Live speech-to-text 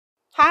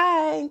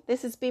Hi,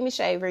 this is Bimi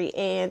Shavery,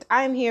 and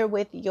I'm here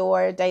with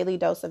your daily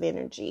dose of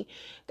energy.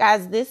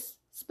 Guys, this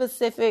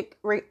specific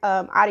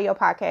audio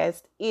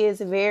podcast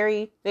is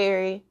very,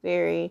 very,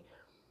 very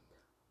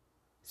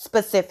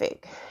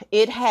specific.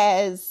 It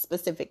has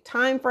specific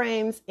time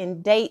frames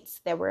and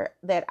dates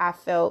that I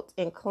felt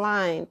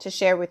inclined to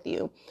share with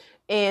you.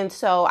 And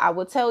so I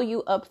will tell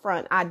you up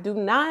front, I do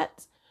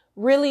not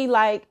really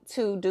like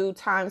to do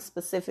time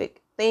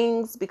specific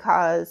things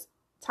because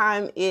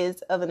time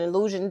is of an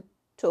illusion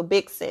to a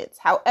big sense.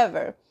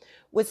 However,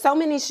 with so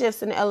many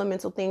shifts and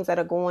elemental things that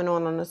are going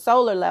on the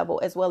solar level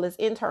as well as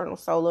internal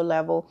solar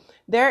level,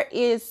 there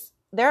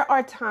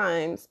are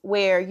times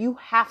where you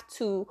have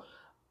to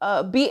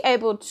be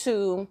able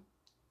to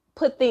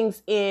put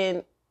things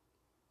in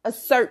a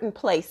certain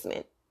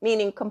placement,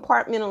 meaning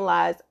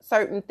compartmentalize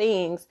certain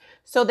things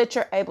so that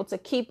you're able to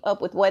keep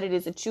up with what it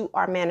is that you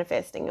are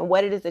manifesting and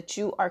what it is that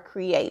you are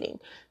creating.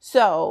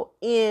 So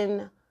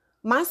in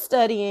my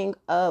studying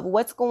of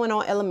what's going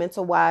on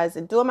elemental wise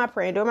and doing my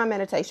prayer and doing my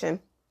meditation,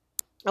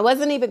 I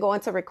wasn't even going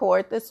to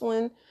record this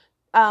one.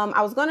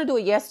 I was going to do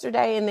it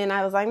yesterday, and then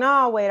I was like, no,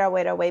 I'll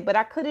wait. But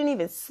I couldn't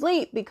even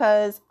sleep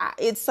because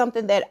it's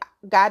something that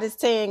God is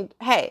saying,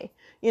 hey,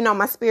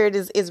 my spirit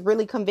is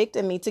really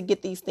convicting me to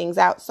get these things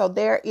out. So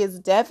there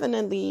is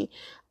definitely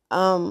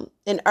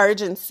an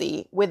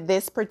urgency with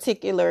this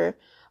particular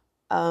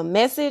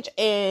message.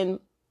 And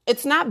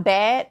it's not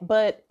bad,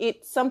 but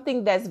it's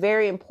something that's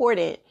very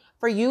important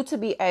for you to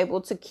be able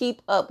to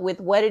keep up with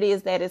what it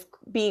is that is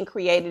being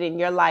created in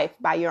your life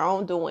by your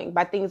own doing,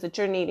 by things that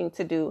you're needing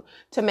to do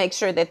to make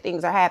sure that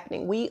things are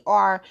happening. We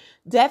are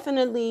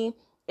definitely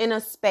in a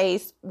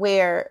space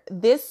where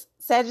this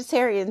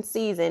Sagittarian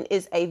season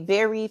is a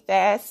very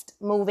fast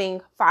moving,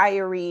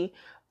 fiery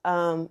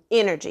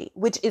energy,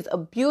 which is a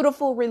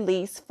beautiful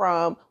release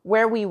from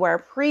where we were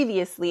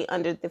previously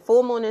under the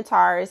full moon in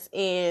Taurus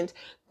and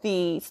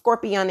the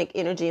Scorpionic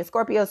energy in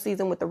Scorpio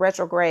season with the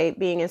retrograde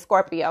being in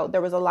Scorpio. There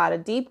was a lot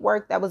of deep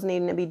work that was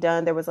needing to be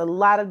done. There was a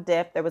lot of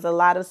depth. There was a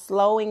lot of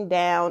slowing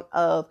down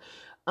of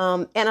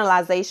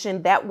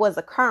analyzation that was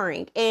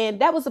occurring.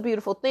 And that was a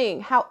beautiful thing.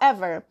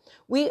 However,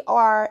 we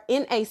are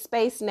in a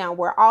space now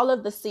where all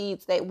of the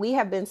seeds that we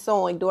have been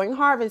sowing during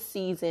harvest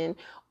season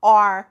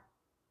are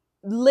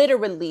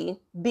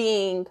literally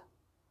being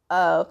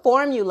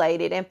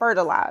formulated and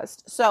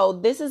fertilized. So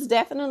this is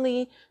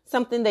definitely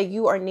something that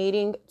you are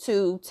needing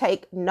to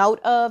take note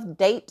of,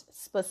 date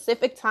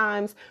specific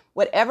times,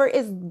 whatever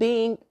is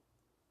being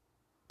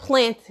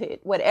planted,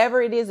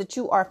 whatever it is that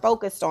you are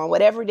focused on,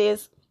 whatever it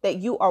is that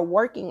you are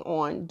working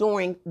on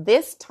during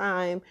this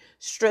time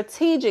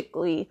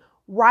strategically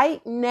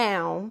right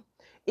now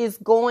is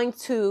going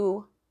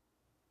to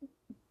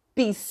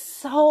be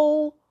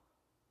so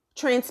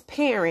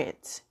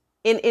transparent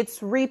in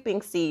its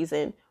reaping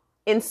season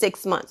in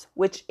 6 months,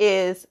 which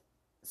is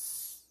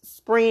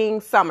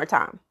spring,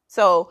 summertime.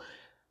 So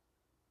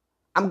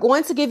I'm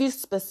going to give you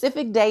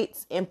specific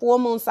dates and full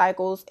moon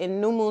cycles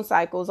and new moon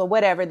cycles or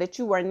whatever that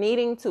you are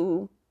needing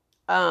to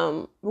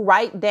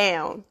write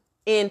down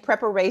in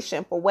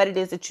preparation for what it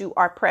is that you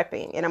are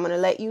prepping. And I'm going to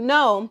let you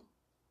know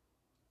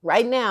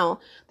right now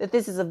that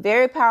this is a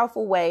very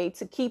powerful way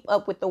to keep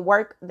up with the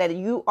work that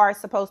you are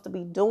supposed to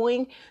be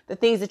doing, the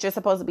things that you're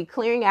supposed to be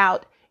clearing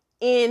out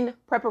in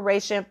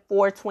preparation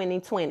for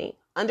 2020.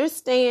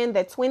 Understand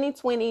that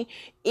 2020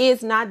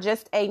 is not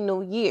just a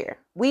new year.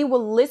 We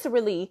will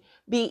literally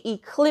be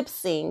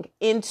eclipsing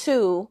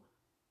into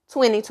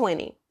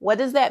 2020. What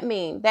does that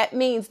mean? That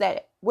means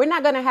that we're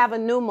not going to have a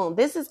new moon.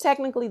 This is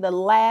technically the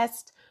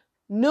last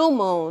new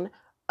moon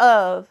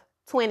of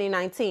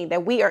 2019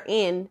 that we are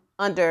in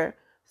under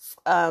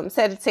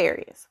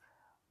Sagittarius.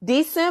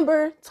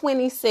 December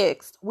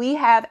 26th, we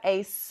have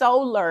a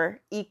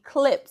solar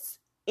eclipse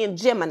in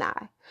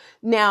Gemini.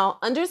 Now,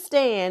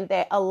 understand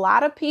that a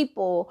lot of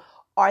people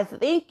are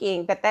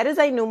thinking that that is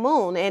a new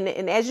moon.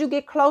 And as you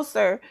get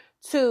closer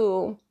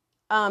to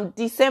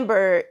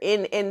December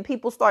and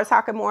people start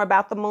talking more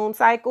about the moon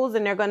cycles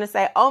and they're going to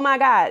say, oh my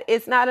God,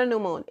 it's not a new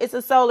moon. It's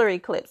a solar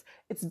eclipse.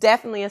 It's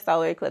definitely a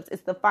solar eclipse.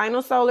 It's the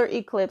final solar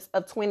eclipse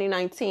of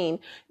 2019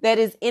 that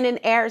is in an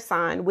air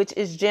sign, which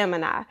is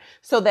Gemini.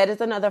 So that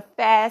is another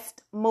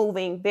fast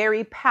moving,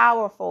 very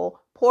powerful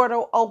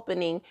portal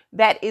opening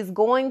that is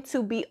going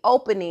to be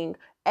opening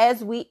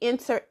as we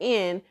enter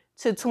in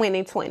to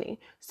 2020.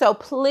 So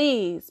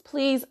please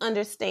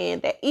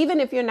understand that even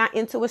if you're not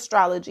into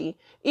astrology,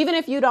 even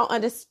if you don't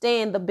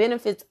understand the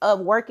benefits of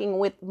working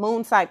with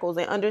moon cycles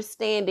and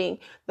understanding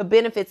the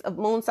benefits of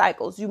moon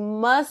cycles, you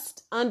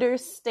must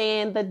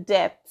understand the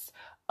depths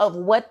of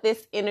what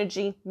this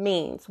energy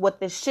means, what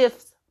the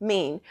shifts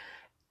mean.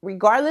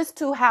 Regardless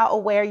to how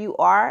aware you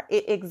are,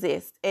 it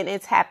exists and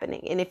it's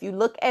happening. And if you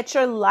look at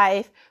your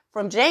life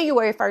from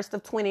January 1st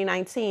of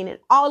 2019 and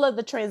all of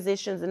the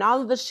transitions and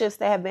all of the shifts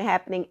that have been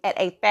happening at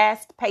a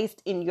fast pace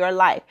in your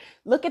life.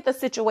 Look at the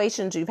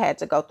situations you've had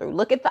to go through.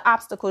 Look at the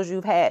obstacles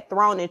you've had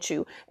thrown at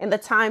you and the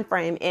time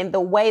frame and the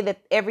way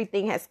that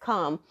everything has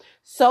come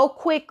so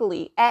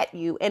quickly at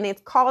you, and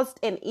it's caused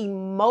an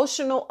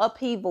emotional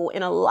upheaval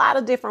in a lot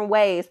of different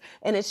ways,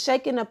 and it's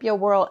shaken up your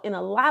world in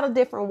a lot of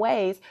different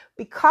ways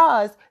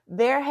because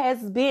there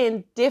has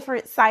been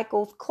different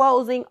cycles,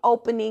 closing,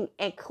 opening,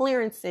 and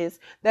clearances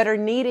that are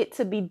needed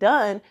to be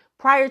done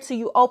prior to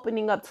you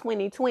opening up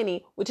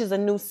 2020, which is a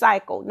new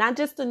cycle, not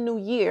just a new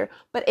year,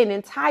 but an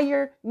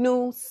entire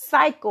new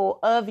cycle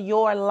of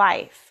your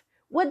life.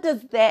 What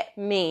does that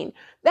mean?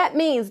 That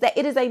means that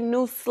it is a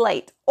new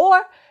slate,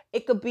 or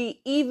it could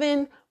be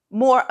even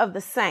more of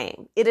the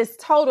same. It is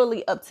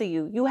totally up to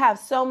you. You have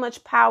so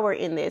much power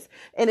in this,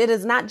 and it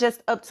is not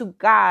just up to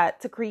God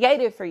to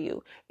create it for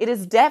you. It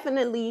is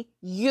definitely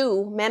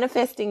you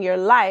manifesting your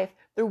life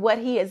through what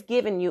he has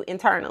given you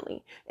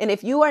internally. And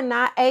if you are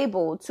not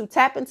able to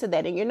tap into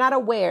that, and you're not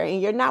aware,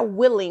 and you're not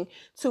willing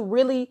to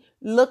really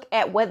look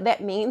at what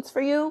that means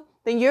for you,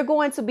 then you're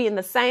going to be in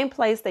the same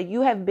place that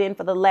you have been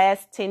for the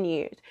last 10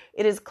 years.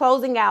 It is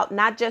closing out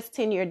not just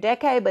 10-year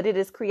decade, but it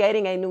is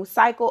creating a new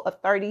cycle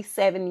of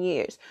 37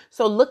 years.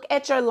 So look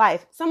at your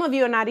life. Some of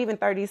you are not even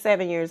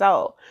 37 years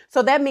old.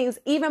 So that means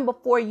even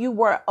before you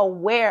were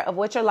aware of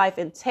what your life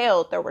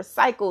entailed, there were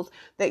cycles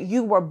that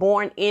you were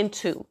born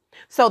into.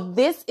 So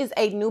this is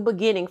a new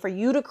beginning for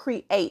you to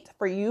create,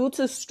 for you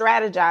to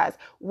strategize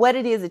what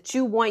it is that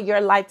you want your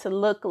life to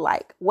look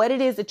like, what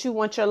it is that you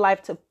want your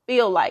life to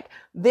feel like.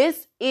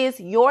 This is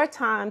your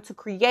time to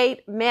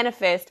create,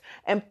 manifest,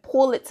 and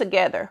pull it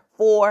together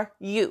for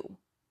you.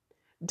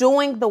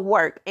 Doing the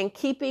work and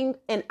keeping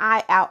an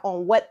eye out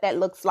on what that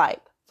looks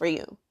like for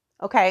you.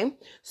 Okay,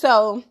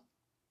 so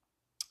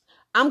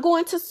I'm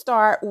going to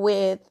start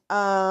with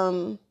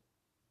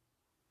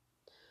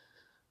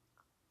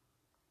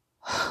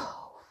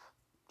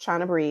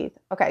trying to breathe.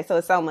 Okay, so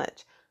it's so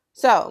much.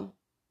 So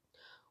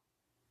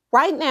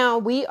right now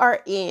we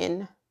are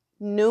in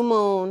new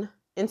moon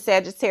in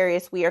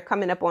Sagittarius. We are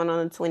coming up on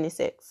the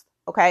 26th.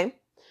 Okay,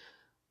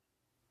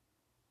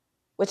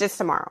 which is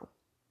tomorrow.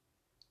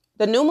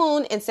 The new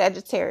moon in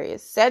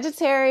Sagittarius.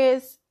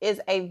 Sagittarius is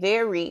a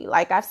very,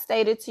 like I've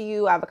stated to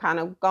you, I've kind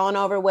of gone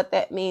over what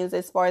that means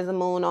as far as the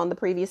moon on the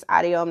previous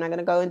audio. I'm not going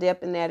to go in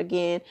depth in that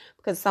again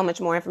because so much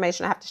more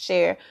information I have to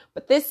share.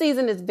 But this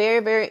season is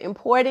very, very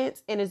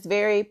important, and it's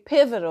very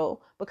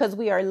pivotal because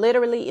we are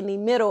literally in the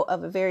middle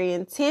of a very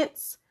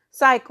intense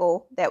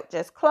cycle that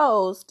just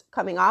closed,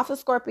 coming off of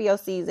Scorpio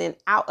season,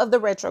 out of the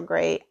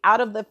retrograde, out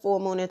of the full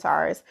moon in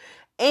Taurus.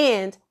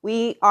 And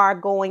we are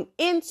going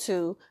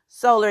into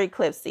solar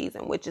eclipse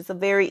season, which is a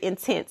very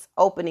intense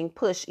opening,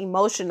 push,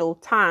 emotional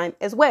time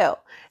as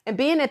well. And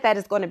being that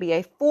is going to be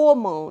a full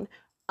moon,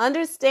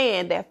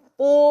 understand that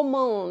full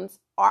moons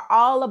are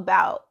all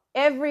about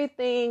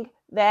everything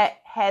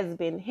that has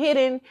been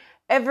hidden,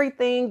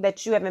 everything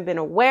that you haven't been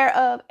aware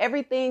of,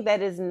 everything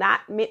that is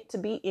not meant to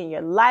be in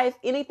your life,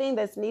 anything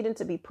that's needing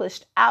to be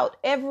pushed out,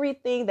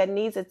 everything that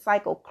needs its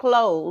cycle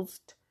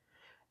closed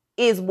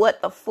is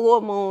what the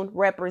full moon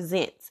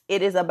represents.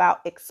 It is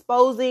about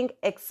exposing,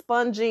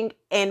 expunging,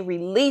 and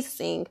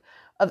releasing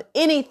of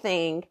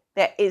anything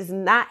that is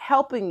not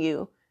helping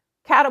you,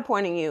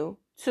 catapulting you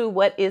to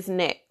what is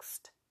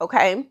next.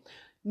 Okay.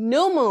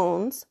 New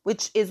moons,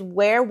 which is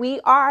where we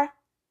are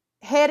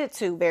headed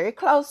to, very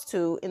close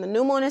to, in the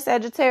new moon in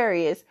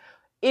Sagittarius,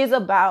 is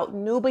about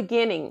new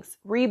beginnings,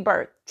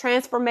 rebirth,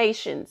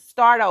 transformation,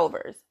 start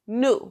overs,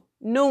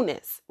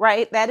 newness,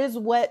 right? That is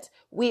what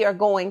we are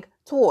going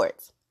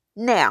towards.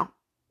 Now,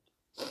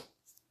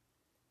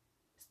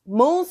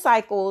 moon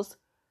cycles,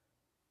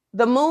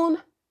 the moon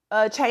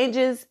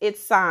changes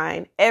its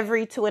sign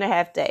every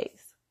 2.5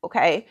 days.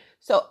 Okay.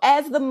 So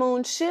as the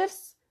moon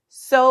shifts,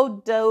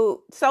 so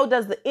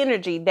does the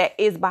energy that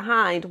is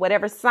behind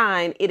whatever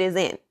sign it is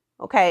in.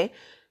 Okay.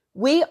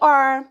 We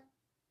are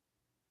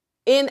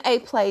in a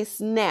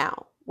place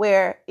now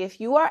where if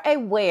you are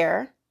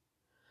aware,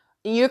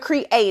 you're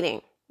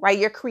creating, right?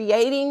 You're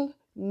creating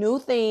new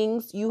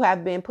things. You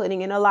have been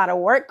putting in a lot of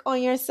work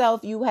on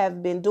yourself. You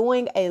have been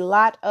doing a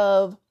lot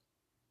of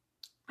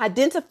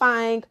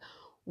identifying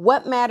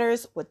what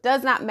matters, what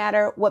does not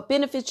matter, what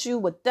benefits you,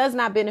 what does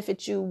not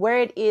benefit you, where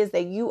it is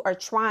that you are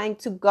trying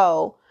to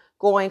go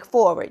going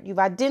forward. You've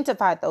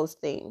identified those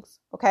things.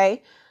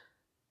 Okay.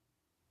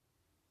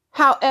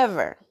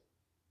 However,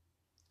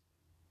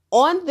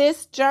 on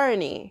this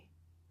journey,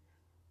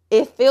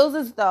 it feels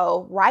as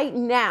though right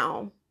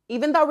now,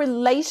 even though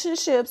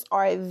relationships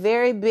are a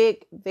very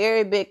big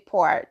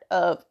part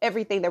of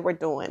everything that we're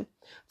doing,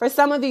 for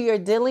some of you, you're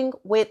dealing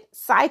with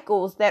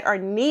cycles that are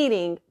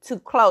needing to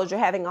close. You're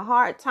having a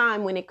hard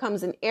time when it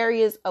comes in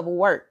areas of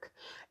work,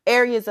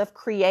 areas of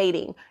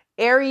creating,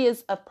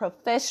 areas of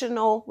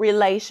professional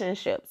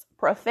relationships,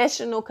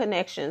 professional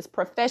connections,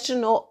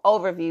 professional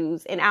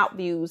overviews and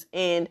outviews.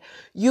 And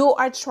you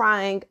are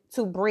trying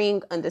to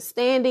bring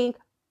understanding,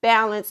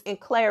 balance, and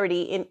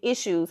clarity in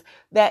issues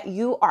that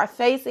you are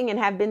facing and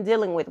have been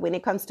dealing with when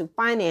it comes to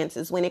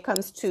finances, when it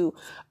comes to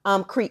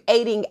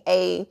creating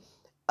a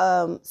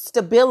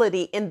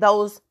stability in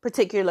those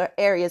particular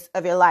areas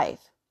of your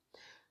life.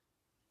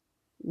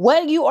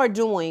 What you are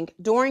doing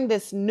during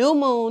this new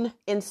moon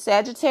in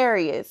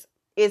Sagittarius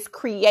is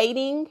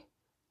creating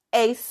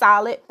a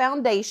solid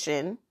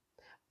foundation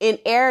in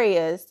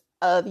areas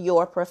of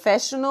your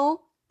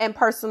professional and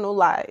personal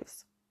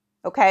lives.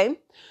 Okay?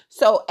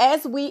 So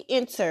as we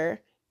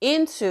enter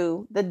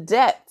into the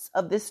depths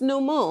of this new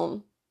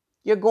moon,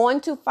 you're going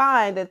to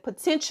find that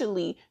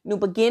potentially new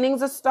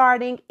beginnings are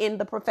starting in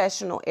the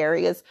professional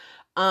areas.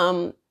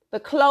 The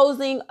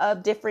closing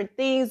of different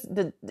things,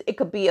 it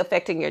could be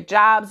affecting your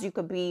jobs. You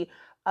could be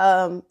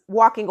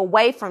walking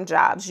away from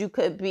jobs. You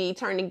could be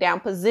turning down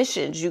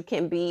positions. You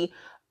can be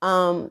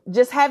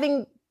just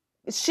having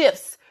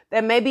shifts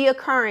that may be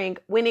occurring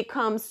when it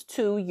comes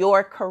to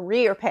your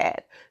career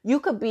path. You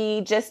could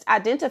be just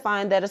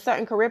identifying that a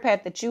certain career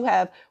path that you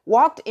have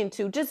walked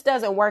into just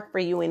doesn't work for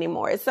you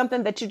anymore. It's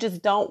something that you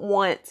just don't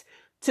want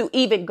to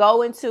even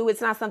go into.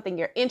 It's not something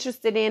you're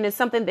interested in. It's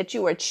something that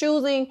you are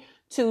choosing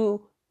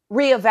to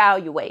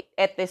reevaluate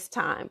at this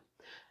time.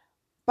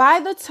 By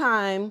the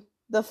time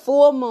the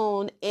full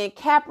moon in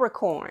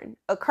Capricorn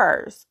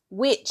occurs,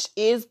 which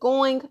is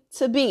going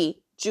to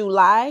be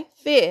July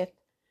 5th,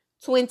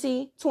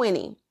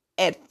 2020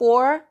 at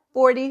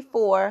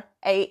 4:44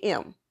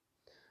 a.m.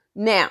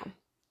 Now,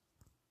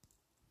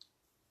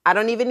 I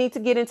don't even need to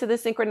get into the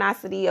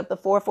synchronicity of the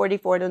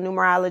 444, the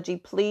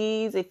numerology.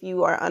 Please, if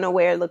you are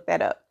unaware, look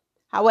that up.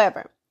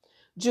 However,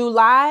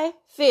 July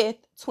 5th,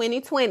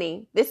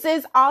 2020, this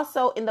is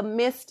also in the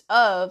midst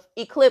of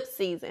eclipse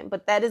season,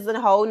 but that is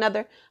a whole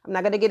nother, I'm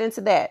not going to get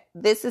into that.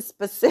 This is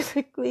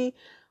specifically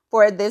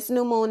for this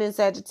new moon in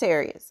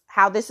Sagittarius,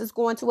 how this is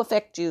going to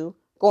affect you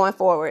going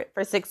forward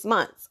for 6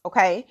 months.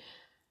 Okay.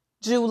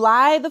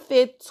 July the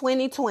 5th,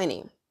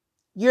 2020,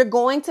 you're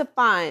going to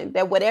find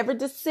that whatever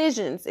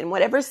decisions and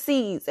whatever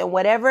seeds and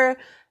whatever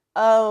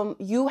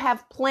you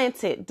have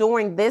planted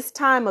during this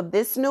time of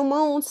this new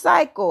moon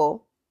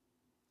cycle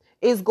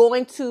is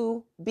going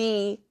to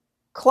be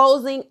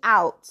closing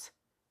out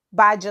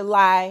by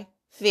July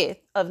 5th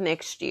of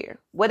next year.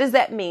 What does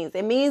that mean?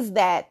 It means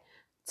that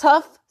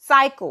tough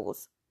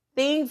cycles,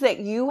 things that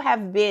you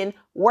have been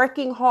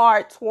working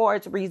hard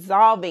towards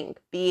resolving,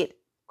 be it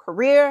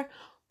career,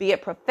 be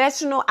it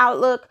professional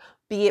outlook,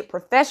 be it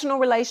professional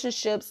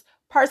relationships,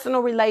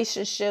 personal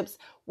relationships,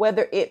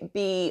 whether it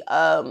be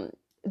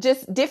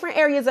just different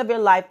areas of your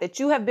life that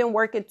you have been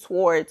working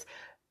towards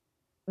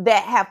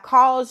that have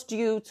caused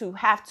you to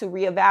have to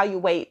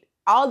reevaluate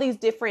all these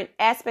different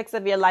aspects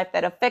of your life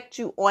that affect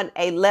you on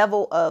a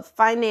level of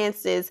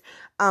finances,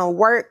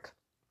 work,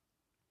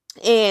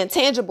 and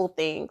tangible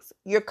things.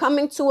 You're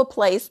coming to a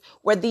place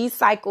where these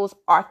cycles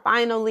are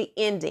finally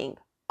ending,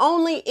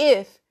 only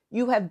if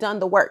you have done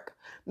the work.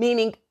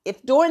 Meaning,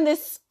 if during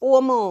this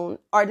full moon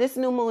or this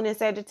new moon in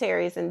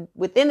Sagittarius and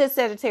within this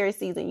Sagittarius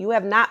season, you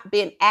have not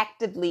been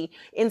actively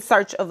in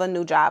search of a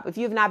new job, if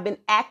you've not been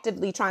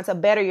actively trying to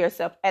better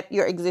yourself at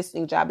your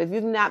existing job, if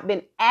you've not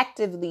been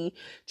actively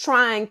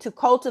trying to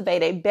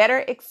cultivate a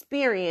better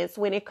experience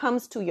when it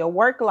comes to your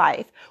work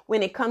life,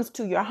 when it comes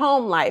to your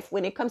home life,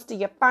 when it comes to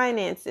your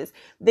finances,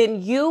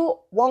 then you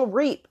won't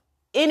reap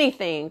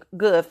anything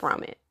good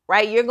from it,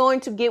 right? You're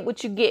going to get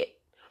what you get.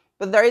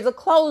 But there is a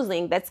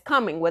closing that's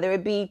coming, whether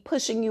it be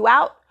pushing you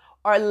out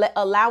or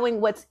allowing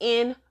what's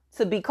in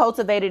to be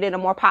cultivated in a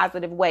more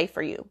positive way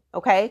for you.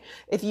 Okay.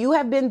 If you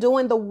have been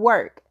doing the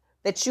work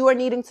that you are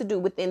needing to do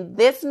within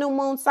this new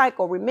moon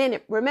cycle,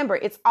 remember,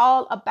 it's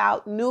all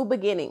about new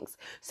beginnings.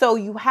 So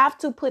you have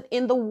to put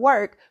in the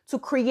work to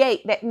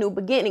create that new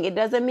beginning. It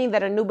doesn't mean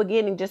that a new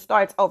beginning just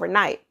starts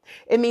overnight.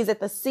 It means that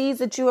the seeds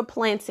that you are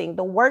planting,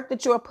 the work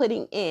that you are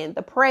putting in,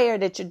 the prayer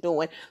that you're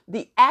doing,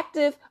 the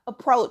active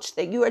approach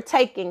that you are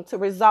taking to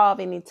resolve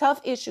any tough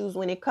issues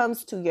when it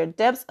comes to your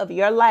depths of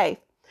your life,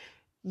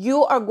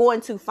 you are going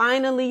to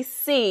finally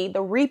see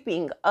the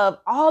reaping of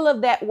all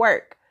of that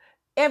work.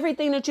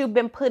 Everything that you've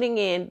been putting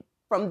in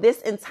from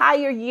this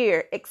entire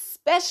year,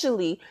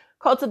 especially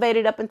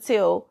cultivated up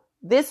until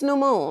this new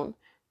moon,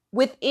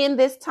 within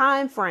this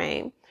time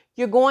frame,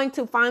 you're going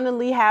to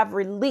finally have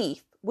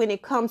relief when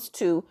it comes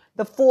to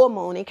the full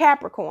moon in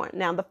Capricorn.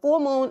 Now, the full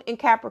moon in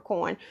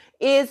Capricorn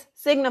is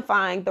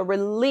signifying the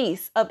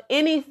release of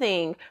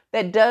anything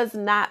that does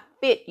not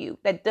fit you,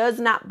 that does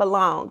not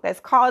belong, that's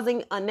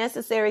causing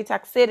unnecessary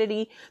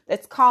toxicity,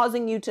 that's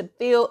causing you to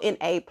feel in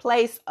a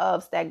place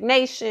of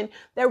stagnation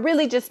that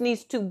really just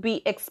needs to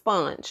be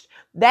expunged.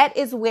 That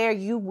is where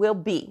you will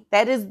be.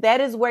 That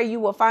is where you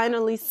will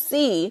finally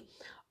see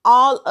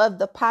all of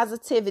the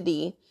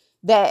positivity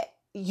that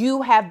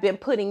you have been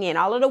putting in,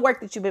 all of the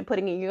work that you've been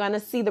putting in. You're going to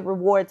see the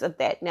rewards of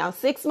that. Now,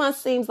 6 months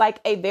seems like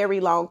a very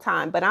long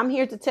time, but I'm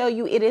here to tell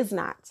you it is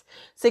not.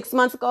 6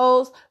 months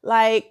goes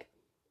like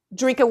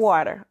drinking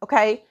water.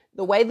 Okay.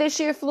 The way this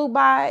year flew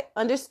by,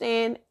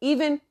 understand,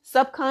 even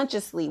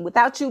subconsciously,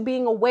 without you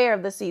being aware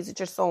of the seeds that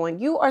you're sowing,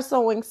 you are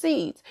sowing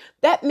seeds.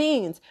 That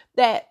means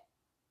that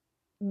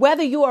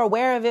whether you are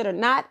aware of it or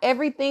not,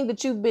 everything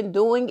that you've been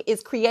doing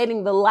is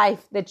creating the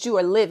life that you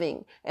are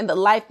living and the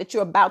life that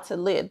you're about to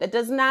live. That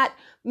does not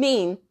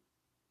mean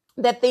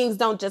that things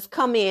don't just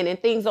come in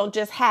and things don't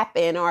just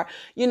happen or,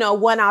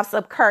 one-offs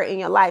occur in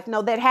your life.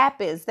 No, that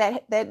happens.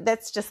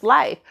 That's just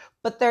life.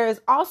 but there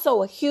is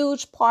also a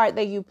huge part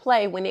that you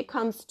play when it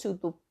comes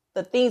to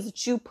the things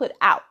that you put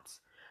out.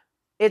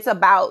 It's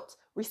about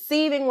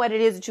receiving what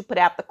it is that you put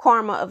out, the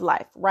karma of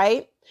life,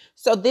 right?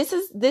 So this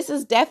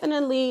is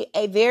definitely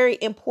a very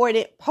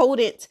important,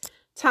 potent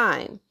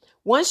time.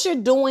 Once you're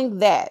doing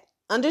that,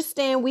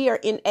 understand we are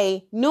in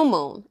a new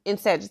moon in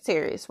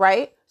Sagittarius,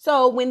 right?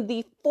 So when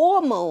the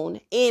full moon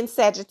in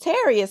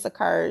Sagittarius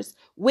occurs,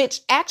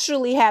 which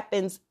actually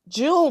happens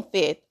June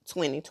 5th,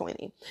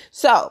 2020.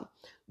 So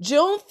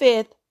June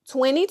 5th,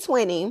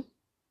 2020,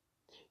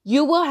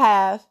 you will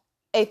have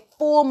a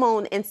full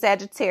moon in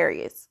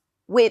Sagittarius,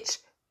 which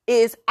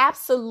is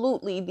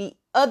absolutely the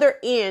other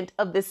end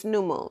of this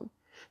new moon.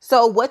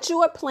 So what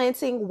you are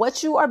planting,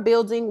 what you are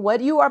building,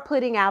 what you are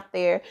putting out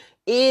there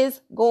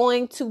is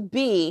going to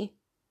be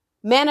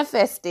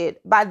manifested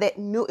by that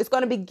it's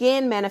going to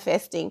begin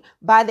manifesting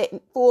by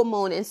the full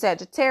moon in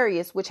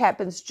Sagittarius, which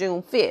happens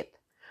June 5th.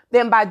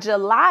 Then by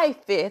July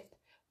 5th,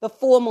 the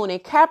full moon in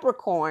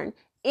Capricorn,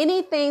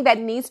 anything that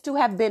needs to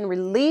have been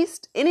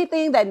released,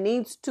 anything that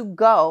needs to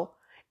go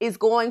is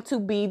going to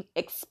be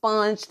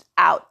expunged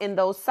out, and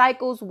those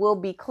cycles will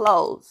be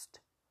closed.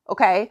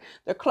 Okay,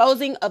 the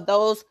closing of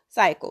those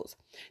cycles.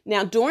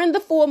 Now, during the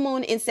full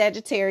moon in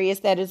Sagittarius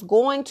that is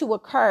going to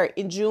occur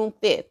in June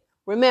 5th,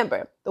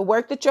 remember the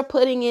work that you're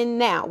putting in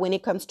now when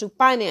it comes to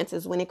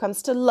finances, when it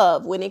comes to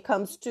love, when it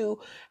comes to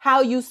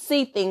how you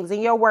see things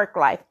in your work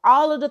life,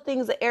 all of the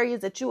things, the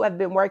areas that you have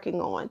been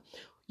working on,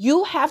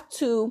 you have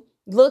to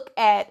look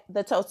at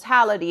the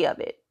totality of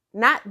it,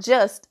 not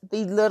just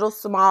the little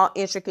small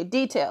intricate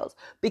details,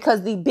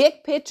 because the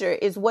big picture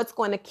is what's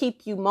going to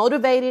keep you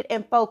motivated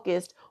and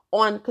focused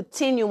on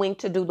continuing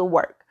to do the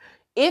work.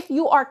 If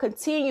you are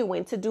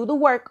continuing to do the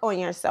work on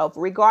yourself,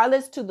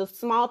 regardless to the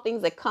small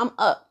things that come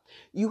up,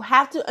 you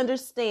have to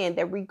understand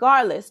that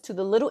regardless to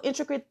the little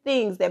intricate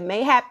things that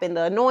may happen,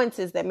 the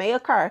annoyances that may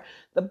occur,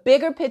 the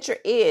bigger picture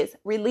is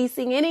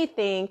releasing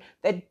anything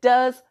that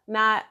does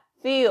not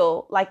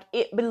feel like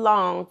it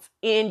belongs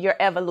in your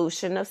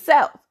evolution of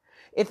self.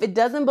 If it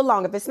doesn't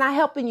belong, if it's not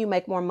helping you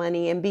make more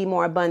money and be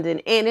more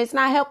abundant, and it's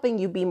not helping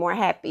you be more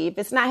happy, if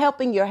it's not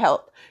helping your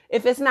health,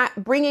 if it's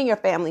not bringing your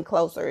family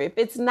closer, if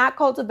it's not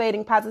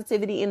cultivating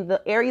positivity in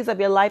the areas of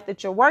your life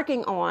that you're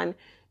working on,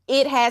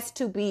 it has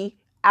to be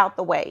out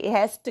the way. It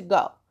has to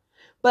go.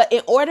 But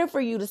in order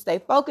for you to stay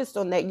focused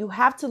on that, you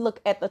have to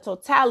look at the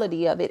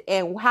totality of it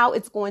and how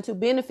it's going to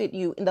benefit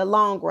you in the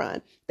long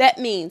run. That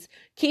means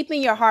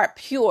keeping your heart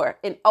pure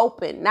and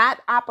open,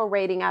 not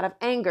operating out of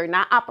anger,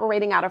 not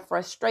operating out of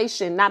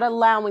frustration, not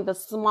allowing the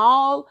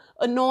small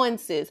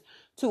annoyances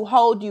to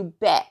hold you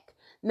back,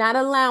 not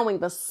allowing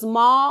the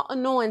small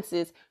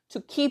annoyances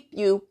to keep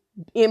you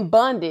in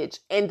bondage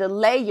and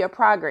delay your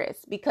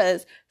progress,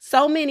 because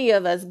so many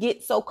of us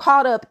get so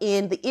caught up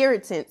in the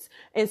irritants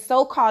and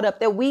so caught up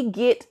that we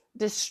get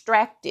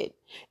distracted.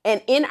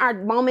 And in our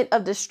moment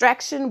of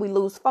distraction, we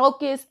lose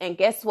focus. And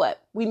guess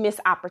what? We miss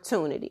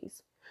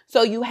opportunities.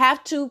 So you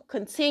have to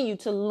continue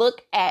to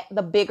look at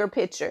the bigger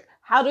picture.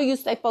 How do you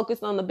stay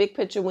focused on the big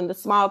picture when the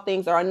small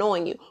things are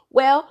annoying you?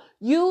 Well,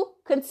 you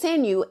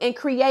continue and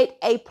create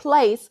a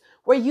place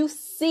where you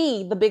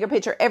see the bigger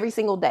picture every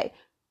single day.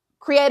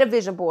 Create a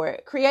vision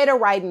board, create a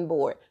writing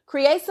board,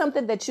 create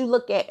something that you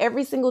look at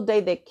every single day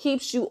that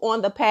keeps you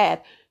on the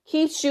path,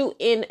 keeps you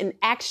in an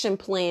action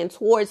plan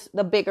towards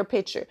the bigger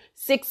picture,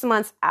 6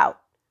 months out,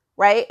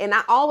 right? And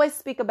I always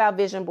speak about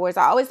vision boards.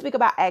 I always speak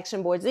about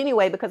action boards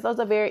anyway, because those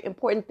are very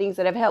important things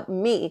that have helped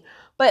me.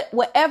 But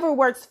whatever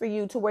works for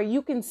you to where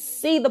you can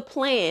see the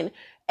plan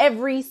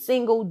every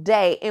single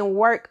day and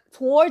work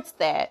towards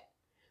that,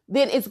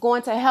 then it's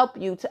going to help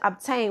you to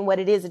obtain what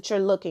it is that you're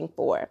looking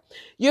for.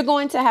 You're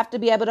going to have to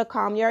be able to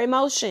calm your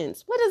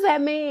emotions. What does that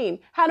mean?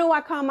 How do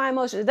I calm my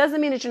emotions? It doesn't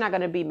mean that you're not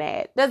going to be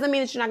mad. It doesn't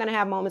mean that you're not going to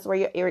have moments where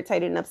you're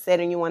irritated and upset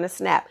and you want to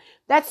snap.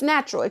 That's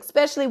natural,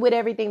 especially with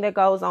everything that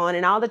goes on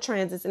and all the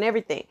transits and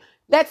everything.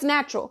 That's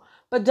natural.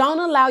 But don't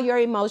allow your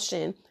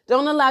emotion,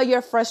 don't allow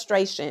your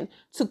frustration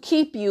to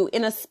keep you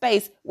in a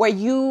space where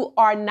you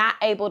are not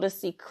able to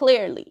see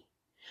clearly.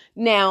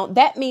 Now,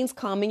 that means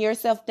calming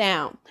yourself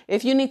down.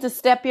 If you need to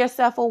step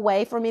yourself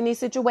away from any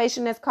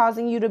situation that's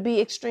causing you to be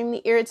extremely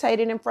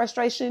irritated and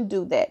frustration,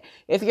 do that.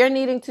 If you're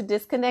needing to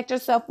disconnect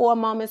yourself for a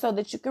moment so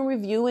that you can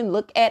review and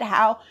look at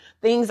how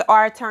things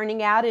are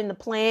turning out in the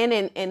plan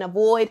and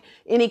avoid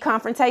any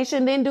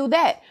confrontation, then do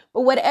that.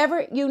 But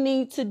whatever you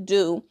need to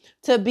do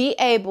to be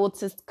able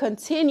to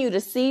continue to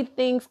see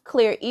things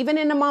clear, even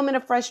in a moment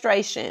of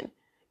frustration,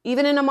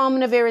 even in a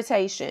moment of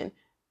irritation,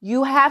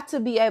 you have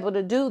to be able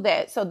to do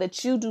that so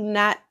that you do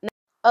not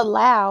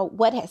allow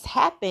what has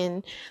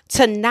happened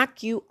to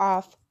knock you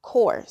off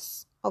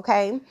course.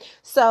 Okay.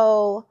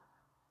 So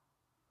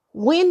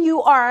When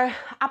you are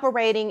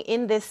operating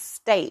in this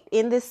state,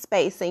 in this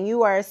space, and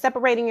you are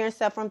separating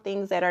yourself from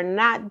things that are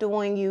not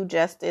doing you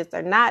justice,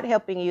 they're not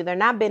helping you, they're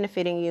not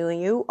benefiting you,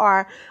 and you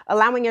are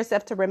allowing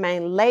yourself to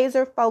remain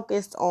laser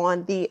focused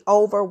on the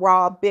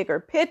overall bigger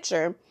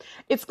picture,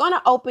 it's going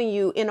to open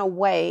you in a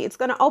way, it's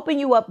going to open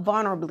you up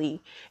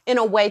vulnerably in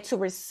a way to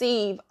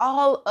receive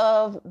all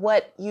of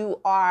what you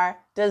are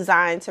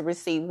designed to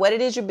receive, what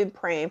it is you've been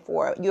praying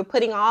for. You're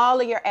putting all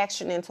of your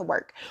action into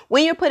work.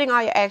 When you're putting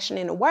all your action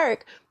into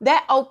work,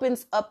 that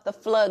opens up the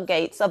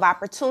floodgates of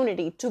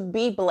opportunity to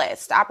be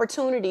blessed,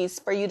 opportunities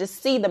for you to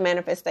see the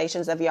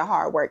manifestations of your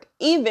hard work,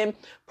 even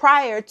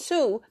prior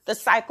to the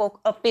cycle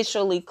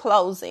officially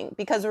closing.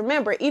 Because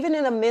remember, even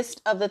in the midst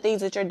of the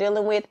things that you're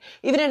dealing with,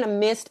 even in the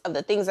midst of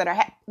the things that are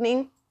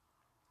happening,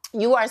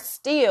 you are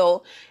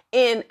still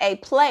in a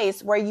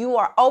place where you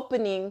are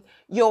opening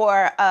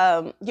you're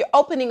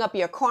opening up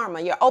your karma.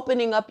 You're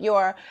opening up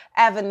your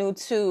avenue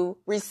to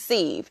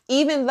receive,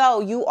 even though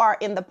you are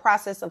in the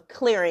process of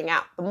clearing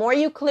out. The more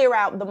you clear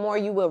out, the more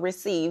you will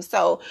receive.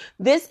 So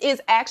this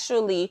is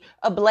actually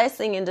a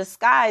blessing in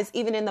disguise,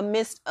 even in the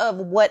midst of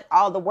what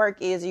all the work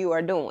is you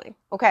are doing.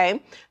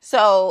 Okay.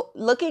 So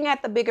looking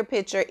at the bigger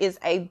picture is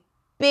a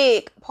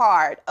big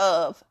part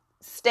of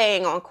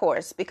staying on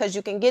course, because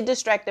you can get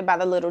distracted by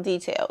the little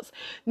details.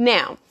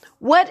 Now,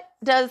 what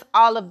does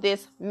all of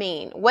this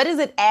mean? What is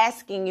it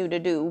asking you to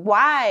do?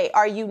 Why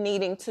are you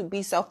needing to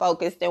be so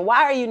focused? And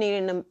why are you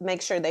needing to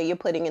make sure that you're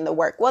putting in the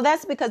work? Well,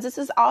 that's because this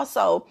is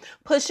also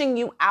pushing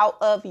you out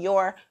of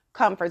your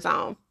comfort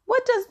zone.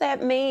 What does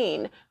that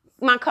mean?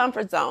 My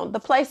comfort zone, the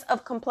place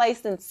of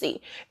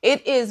complacency.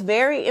 It is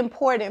very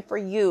important for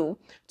you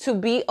to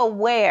be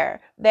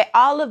aware that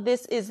all of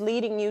this is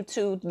leading you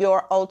to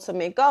your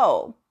ultimate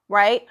goal.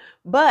 Right?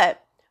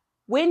 But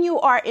when you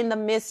are in the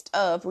midst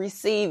of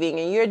receiving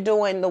and you're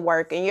doing the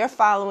work and you're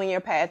following your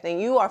path and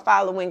you are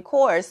following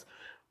course,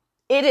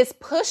 it is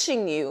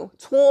pushing you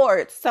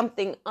towards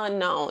something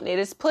unknown. It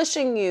is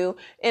pushing you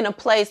in a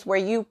place where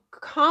you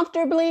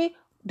comfortably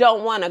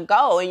don't want to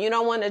go, and you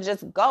don't want to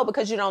just go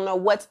because you don't know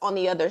what's on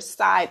the other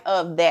side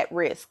of that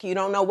risk. You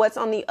don't know what's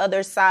on the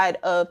other side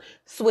of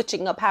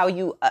switching up how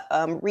you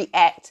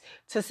react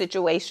to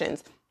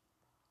situations.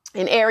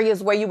 In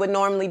areas where you would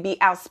normally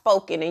be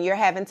outspoken and you're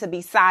having to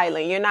be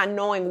silent, you're not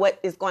knowing what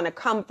is going to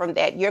come from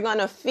that. You're going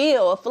to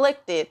feel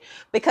afflicted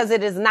because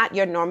it is not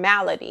your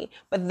normality.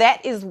 But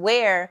that is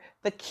where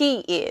the key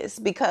is,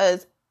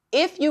 because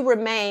if you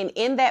remain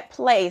in that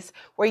place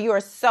where you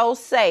are so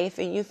safe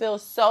and you feel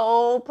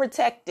so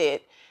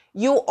protected,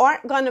 you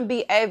aren't going to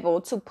be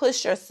able to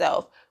push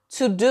yourself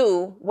to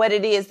do what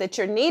it is that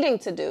you're needing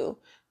to do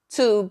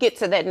to get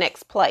to that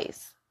next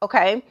place.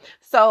 Okay,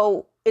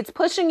 so it's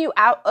pushing you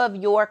out of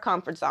your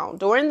comfort zone.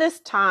 During this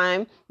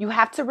time, you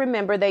have to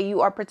remember that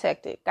you are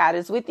protected. God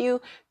is with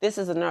you. This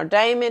is an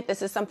ordainment.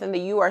 This is something that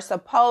you are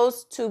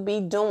supposed to be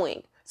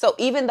doing. So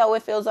even though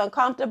it feels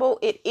uncomfortable,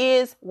 it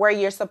is where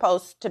you're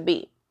supposed to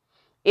be.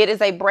 It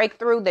is a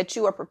breakthrough that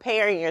you are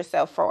preparing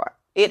yourself for.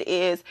 It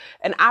is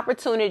an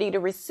opportunity to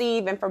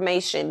receive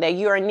information that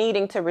you are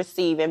needing to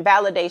receive, and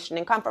validation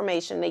and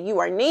confirmation that you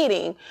are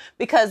needing,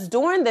 because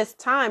during this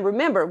time,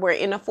 remember, we're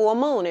in a full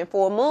moon, and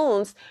full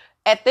moons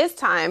at this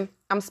time,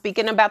 I'm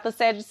speaking about the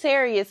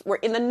Sagittarius. We're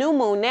in the new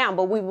moon now,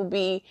 but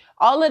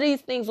all of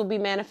these things will be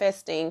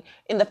manifesting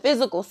in the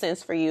physical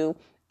sense for you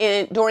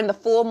during the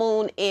full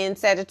moon in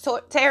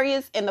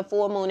Sagittarius and the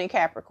full moon in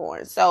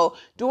Capricorn. So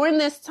during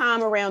this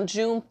time around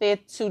June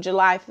 5th to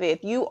July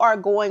 5th, you are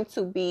going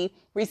to be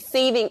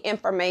receiving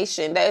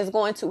information that is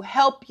going to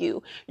help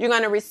you. You're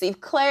going to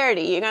receive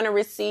clarity. You're going to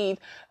receive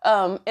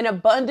an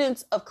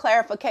abundance of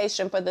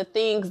clarification for the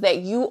things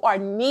that you are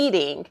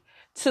needing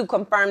to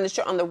confirm that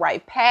you're on the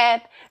right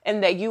path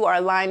and that you are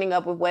lining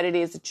up with what it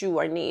is that you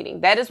are needing.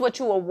 That is what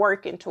you are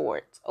working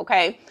towards.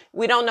 Okay.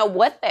 We don't know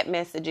what that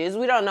message is.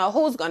 We don't know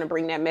who's going to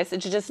bring that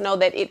message. Just know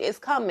that it is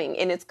coming,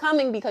 and it's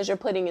coming because you're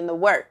putting in the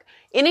work.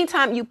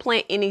 Anytime you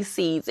plant any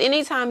seeds,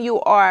 anytime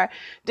you are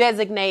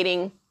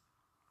designating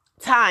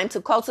time to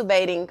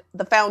cultivating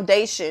the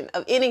foundation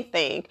of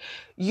anything,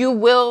 you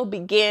will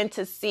begin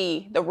to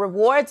see the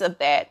rewards of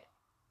that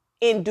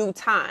in due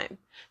time.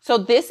 So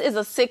this is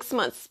a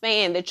 6-month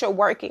span that you're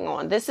working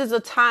on. This is a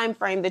time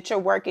frame that you're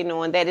working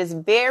on that is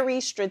very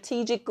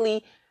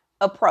strategically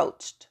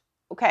approached.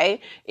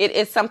 Okay. It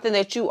is something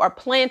that you are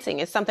planting.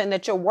 It's something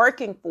that you're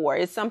working for.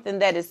 It's something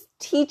that is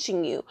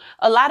teaching you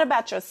a lot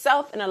about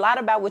yourself and a lot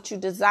about what you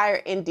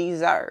desire and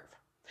deserve.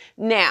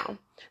 Now,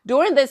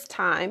 during this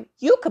time,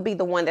 you could be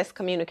the one that's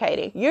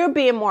communicating. You're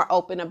being more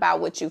open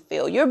about what you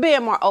feel. You're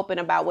being more open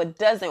about what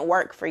doesn't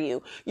work for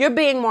you. You're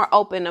being more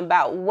open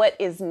about what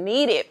is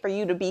needed for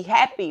you to be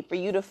happy, for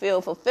you to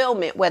feel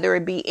fulfillment, whether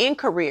it be in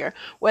career,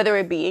 whether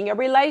it be in your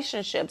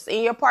relationships,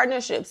 in your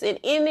partnerships, in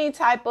any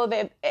type of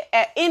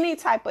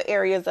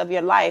areas of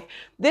your life.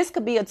 This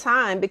could be a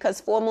time, because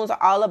full moons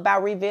are all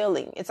about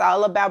revealing. It's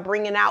all about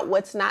bringing out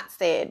what's not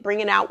said,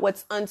 bringing out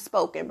what's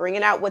unspoken,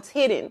 bringing out what's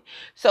hidden.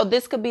 So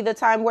this could be the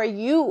time where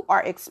you you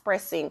are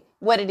expressing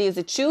what it is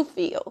that you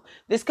feel.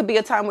 This could be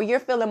a time where you're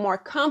feeling more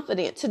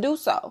confident to do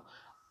so,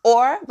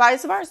 or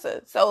vice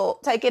versa. So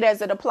take it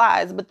as it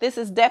applies. But this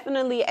is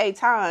definitely a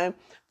time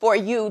for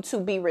you to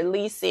be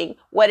releasing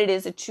what it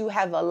is that you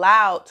have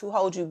allowed to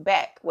hold you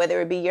back,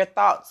 whether it be your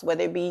thoughts,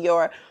 whether it be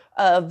your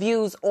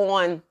views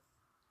on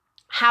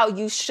how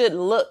you should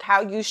look,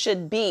 how you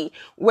should be,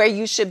 where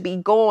you should be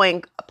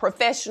going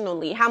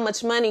professionally, how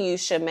much money you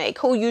should make,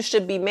 who you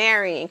should be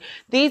marrying.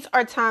 These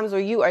are times where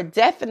you are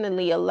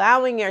definitely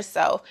allowing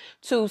yourself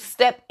to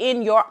step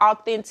in your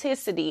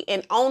authenticity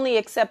and only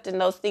accepting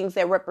those things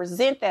that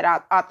represent that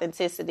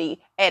authenticity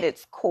at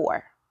its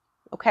core.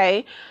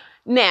 Okay.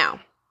 Now,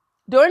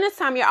 during this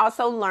time, you're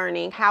also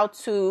learning how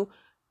to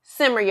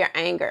simmer your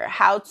anger,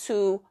 how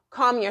to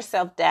calm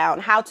yourself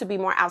down, how to be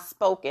more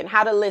outspoken,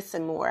 how to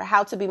listen more,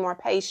 how to be more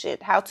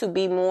patient, how to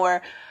be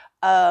more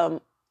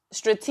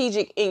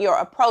strategic in your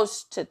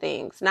approach to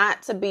things,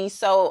 not to be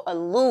so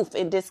aloof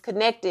and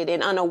disconnected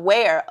and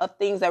unaware of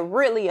things that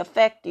really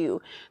affect you.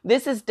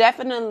 This is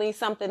definitely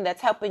something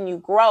that's helping you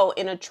grow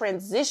in a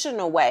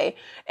transitional way,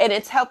 and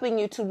it's helping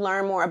you to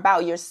learn more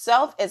about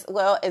yourself as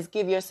well as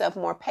give yourself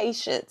more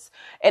patience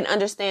and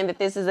understand that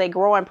this is a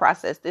growing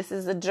process. This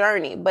is a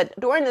journey. But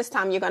during this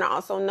time, you're going to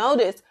also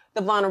notice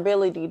the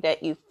vulnerability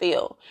that you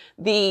feel,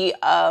 the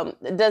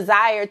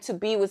desire to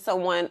be with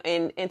someone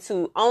and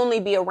to only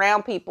be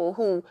around people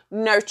who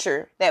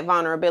nurture that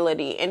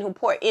vulnerability and who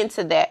pour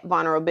into that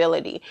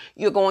vulnerability.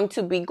 You're going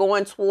to be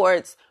going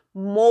towards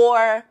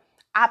more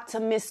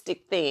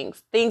optimistic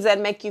things that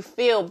make you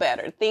feel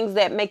better, things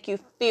that make you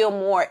feel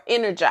more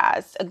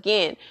energized.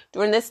 Again,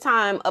 during this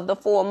time of the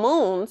full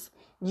moons,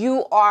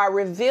 you are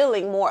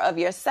revealing more of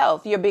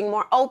yourself. You're being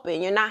more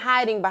open. You're not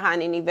hiding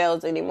behind any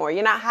veils anymore.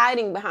 You're not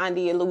hiding behind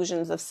the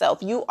illusions of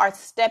self. You are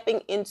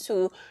stepping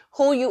into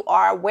who you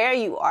are, where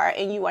you are,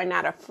 and you are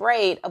not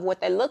afraid of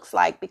what that looks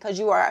like because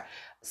you are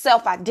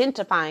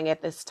self-identifying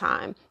at this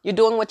time. You're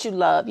doing what you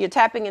love. You're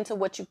tapping into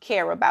what you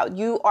care about.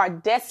 You are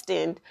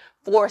destined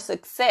for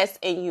success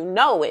and you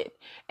know it.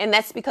 And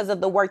that's because of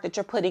the work that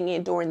you're putting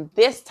in during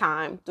this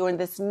time, during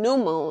this new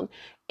moon,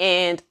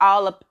 and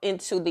all up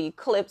into the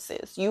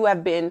eclipses. You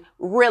have been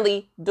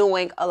really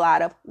doing a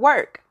lot of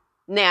work.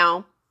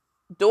 Now,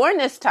 during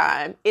this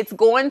time, it's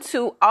going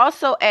to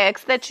also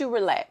ask that you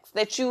relax,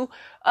 that you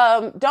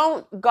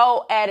don't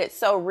go at it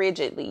so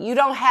rigidly. You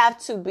don't have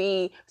to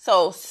be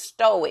so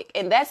stoic.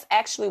 And that's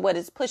actually what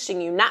is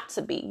pushing you not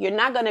to be. You're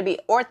not going to be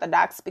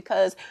orthodox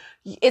because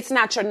it's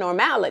not your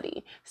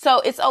normality.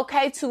 So it's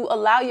okay to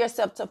allow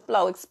yourself to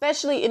flow,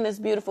 especially in this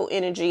beautiful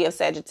energy of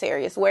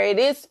Sagittarius, where it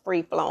is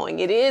free flowing.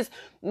 It is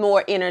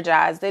more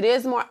energized. It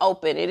is more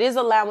open. It is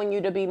allowing you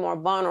to be more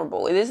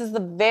vulnerable. This is the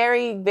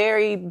very,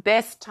 very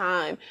best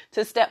time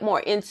to step more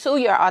into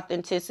your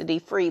authenticity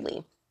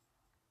freely.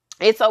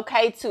 It's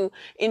okay to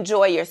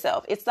enjoy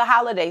yourself. It's the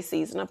holiday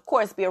season. Of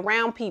course, be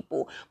around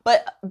people,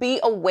 but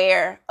be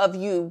aware of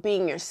you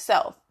being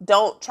yourself.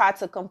 Don't try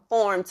to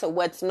conform to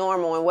what's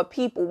normal and what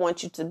people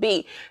want you to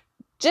be.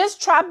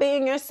 Just try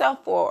being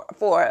yourself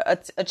for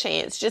a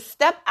chance. Just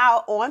step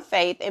out on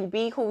faith and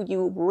be who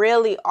you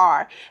really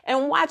are,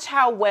 and watch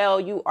how well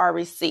you are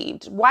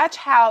received. Watch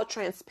how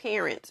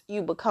transparent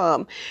you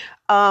become.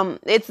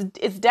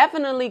 It's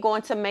definitely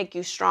going to make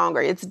you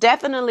stronger. It's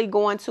definitely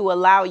going to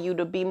allow you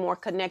to be more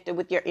connected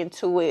with your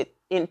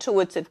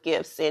intuitive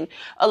gifts and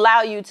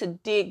allow you to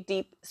dig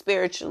deep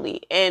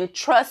spiritually and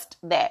trust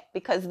that,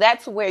 because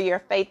that's where your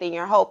faith and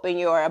your hope and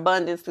your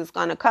abundance is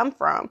going to come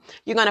from.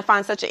 You're going to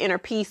find such an inner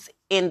peace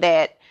in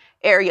that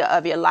area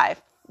of your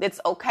life.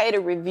 It's okay to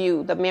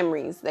review the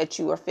memories that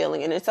you are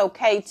feeling, and it's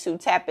okay to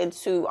tap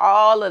into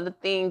all of the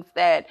things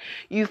that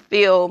you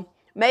feel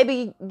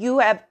maybe you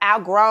have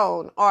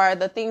outgrown, or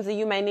the things that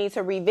you may need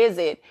to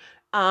revisit.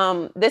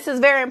 This is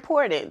very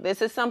important.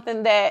 This is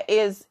something that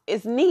is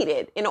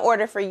needed in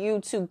order for you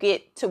to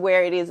get to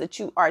where it is that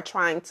you are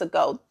trying to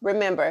go.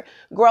 Remember,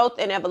 growth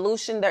and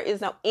evolution, there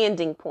is no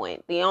ending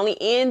point. The only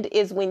end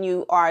is when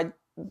you are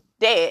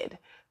dead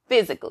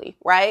physically,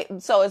 right?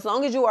 So as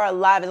long as you are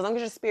alive, as long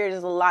as your spirit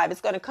is alive,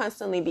 it's going to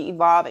constantly be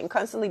evolving,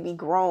 constantly be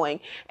growing.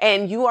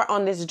 And you are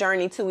on this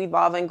journey to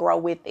evolve and grow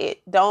with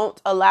it.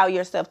 Don't allow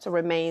yourself to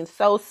remain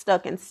so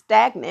stuck and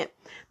stagnant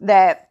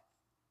that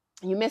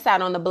you miss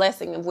out on the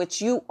blessing of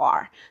which you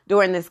are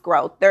during this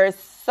growth. There is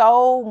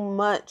so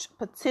much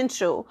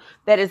potential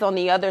that is on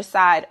the other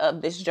side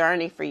of this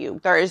journey for you.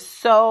 There is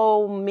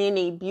so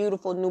many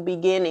beautiful new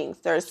beginnings.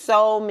 There's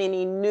so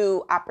many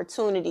new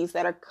opportunities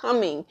that are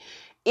coming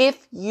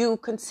if you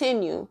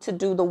continue to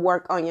do the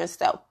work on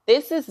yourself.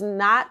 This is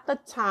not the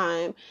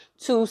time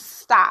to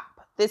stop.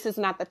 This is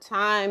not the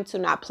time to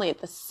not plant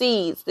the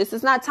seeds. This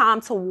is not time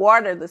to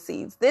water the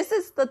seeds. This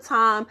is the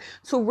time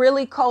to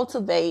really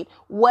cultivate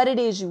what it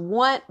is you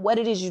want, what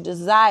it is you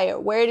desire,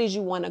 where it is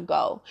you want to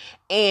go.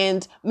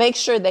 and make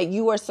sure that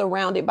you are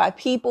surrounded by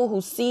people who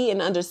see and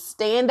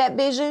understand that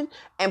vision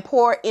and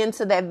pour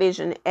into that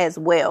vision as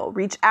well.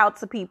 Reach out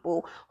to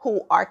people who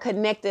are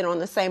connected on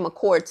the same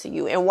accord to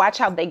you and watch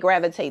how they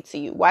gravitate to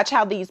you. Watch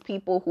how these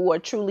people who are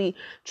truly,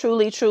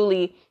 truly,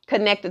 truly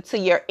connected to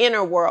your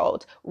inner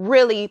world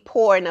really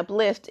pour and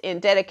uplift and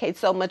dedicate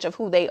so much of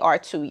who they are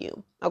to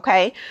you.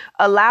 Okay.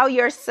 Allow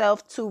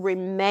yourself to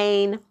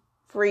remain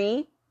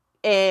free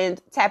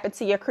and tap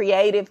into your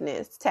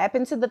creativeness. Tap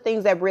into the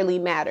things that really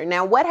matter.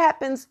 Now, what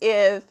happens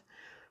if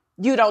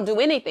you don't do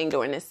anything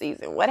during this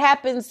season? What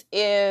happens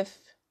if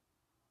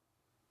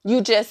you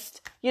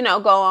just,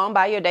 go on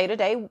by your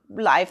day-to-day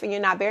life and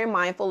you're not very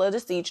mindful of the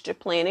seeds you're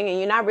planting and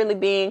you're not really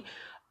being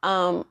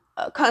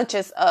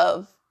conscious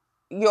of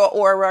your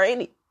aura or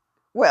any?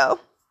 Well,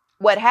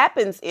 what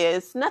happens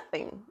is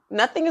nothing.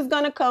 Nothing is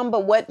going to come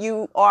but what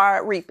you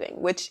are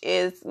reaping, which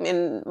is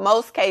in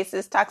most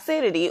cases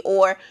toxicity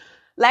or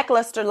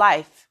lackluster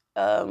life,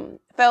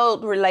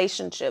 failed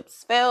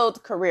relationships,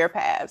 failed career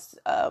paths,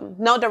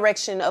 no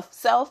direction of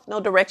self, no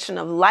direction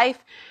of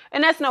life.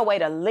 And that's no way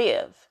to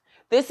live.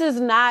 This is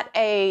not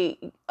a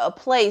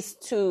place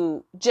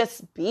to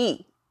just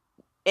be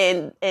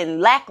in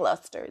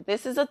lackluster.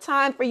 This is a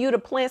time for you to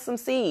plant some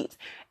seeds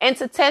and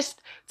to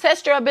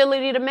test your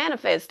ability to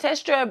manifest,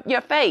 test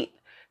your faith,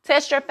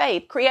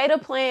 create a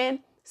plan,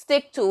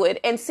 stick to it,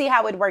 and see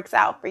how it works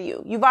out for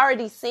you. You've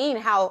already seen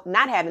how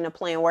not having a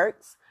plan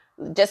works.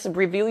 Just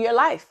review your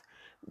life.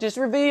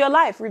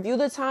 Review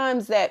the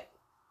times that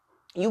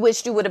you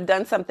wished you would have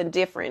done something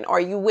different, or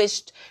you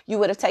wished you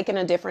would have taken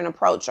a different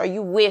approach, or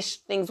you wish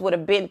things would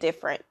have been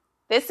different.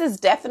 This is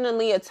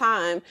definitely a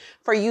time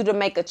for you to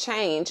make a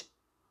change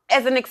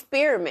as an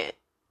experiment.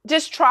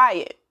 Just try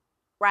it,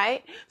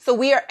 right? So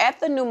we are at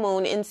the new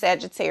moon in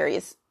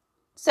Sagittarius.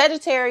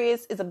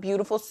 Sagittarius is a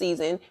beautiful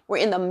season. We're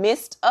in the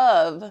midst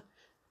of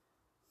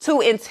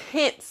 2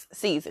 intense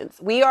seasons.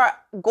 We are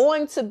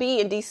going to be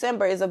in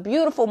December is a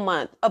beautiful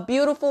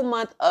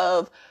month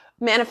of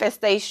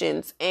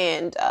manifestations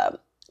and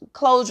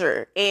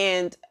closure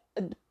and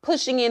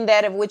pushing in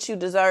that of which you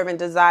deserve and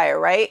desire,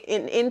 right?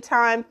 In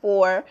time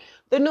for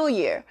the new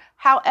year.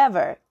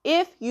 However,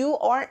 if you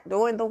aren't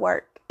doing the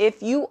work,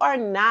 if you are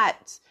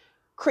not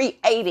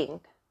creating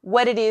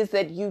what it is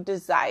that you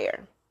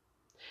desire,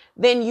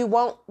 then you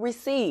won't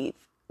receive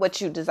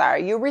what you desire.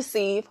 You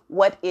receive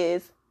what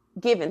is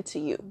given to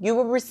you. You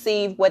will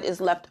receive what is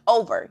left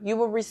over. You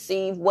will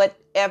receive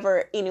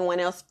whatever anyone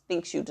else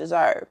thinks you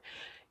deserve.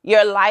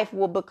 Your life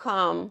will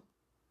become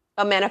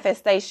a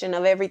manifestation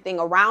of everything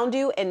around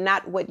you and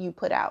not what you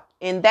put out.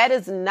 And that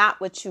is not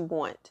what you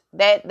want.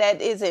 That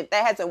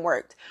hasn't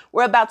worked.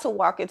 We're about to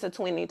walk into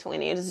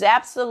 2020. It is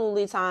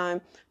absolutely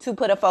time to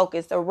put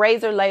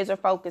a laser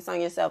focus on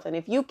yourself. And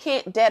if you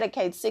can't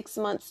dedicate 6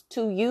 months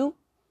to you,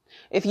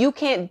 if you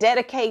can't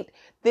dedicate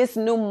this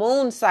new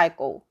moon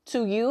cycle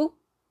to you,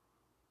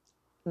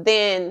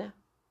 then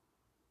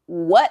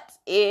what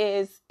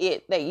is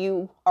it that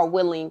you are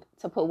willing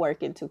to put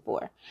work into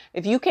for?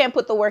 If you can't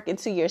put the work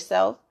into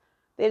yourself,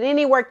 then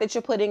any work that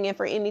you're putting in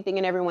for anything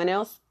and everyone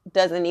else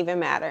doesn't even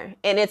matter.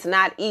 And it's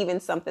not even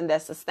something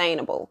that's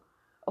sustainable.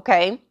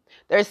 Okay?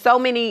 There's so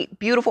many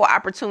beautiful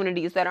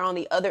opportunities that are on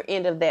the other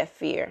end of that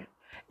fear.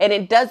 And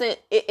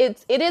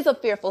it is a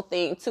fearful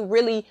thing to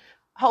really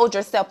hold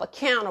yourself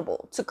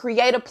accountable, to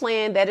create a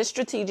plan that is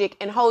strategic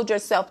and hold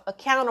yourself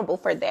accountable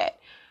for that.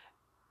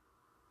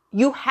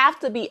 You have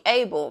to be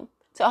able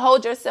to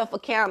hold yourself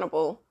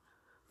accountable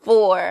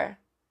for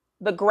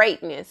the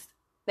greatness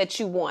that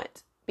you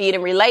want, be it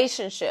in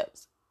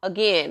relationships,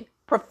 again,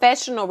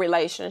 professional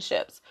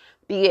relationships,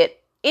 be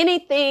it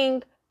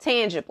anything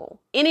tangible,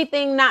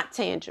 anything not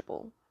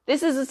tangible.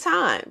 This is a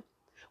time,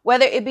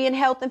 whether it be in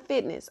health and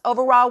fitness,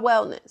 overall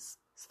wellness.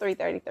 It's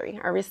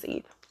 3:33. I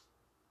receive.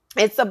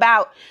 It's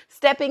about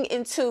stepping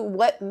into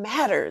what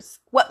matters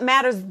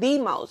the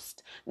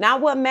most,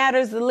 not what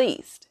matters the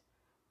least.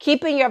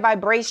 Keeping your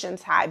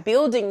vibrations high,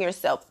 building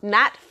yourself,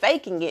 not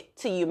faking it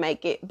till you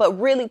make it, but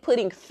really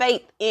putting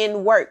faith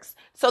in works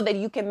so that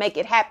you can make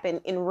it happen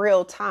in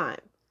real time.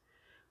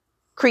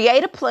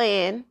 Create a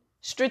plan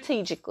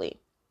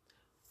strategically.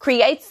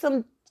 Create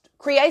some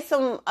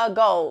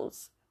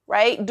goals,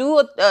 right? Do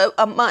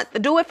a month.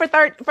 Do it for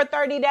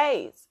 30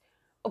 days.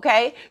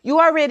 Okay? You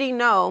already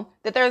know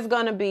that there's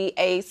going to be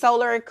a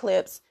solar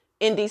eclipse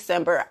in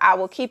December. I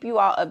will keep you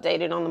all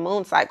updated on the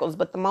moon cycles,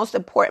 but the most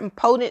important,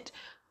 potent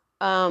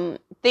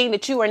thing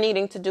that you are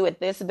needing to do at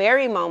this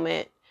very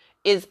moment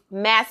is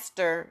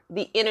master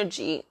the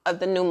energy of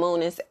the new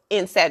moon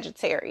in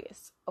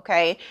Sagittarius.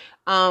 Okay.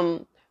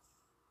 June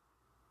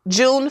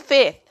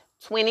 5th,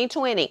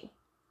 2020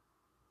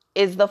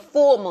 is the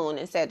full moon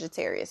in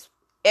Sagittarius.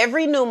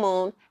 Every new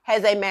moon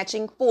has a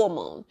matching full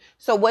moon.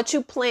 So what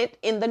you plant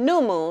in the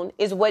new moon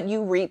is what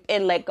you reap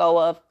and let go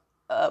of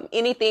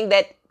anything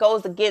that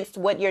goes against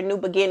what your new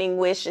beginning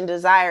wish and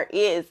desire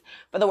is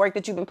for the work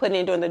that you've been putting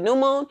in during the new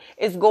moon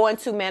is going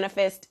to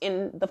manifest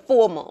in the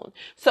full moon.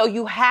 So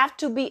you have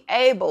to be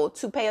able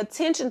to pay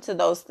attention to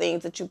those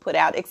things that you put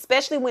out,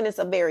 especially when it's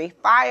a very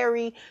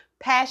fiery,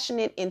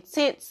 passionate,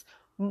 intense,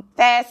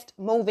 fast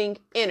moving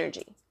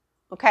energy.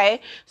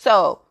 Okay.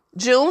 So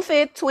June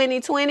 5th,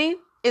 2020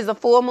 is a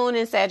full moon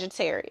in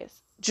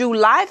Sagittarius.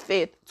 July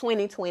 5th,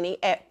 2020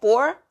 at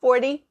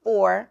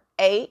 4:44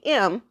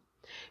 a.m.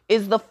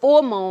 is the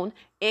full moon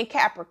in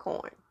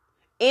Capricorn.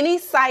 Any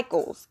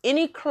cycles,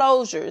 any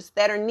closures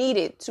that are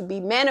needed to be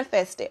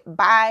manifested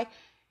by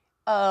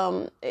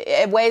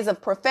ways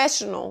of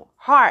professional,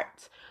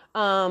 heart,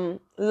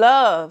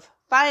 love,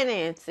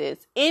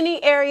 finances,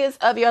 any areas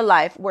of your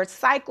life where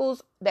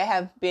cycles that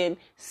have been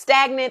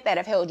stagnant, that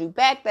have held you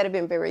back, that have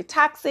been very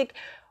toxic,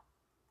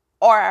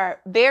 are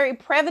very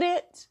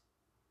prevalent,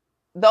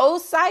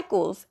 those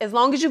cycles, as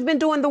long as you've been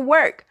doing the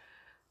work,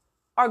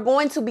 are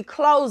going to be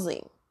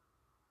closing.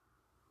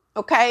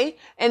 Okay?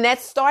 And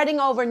that's starting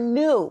over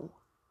new.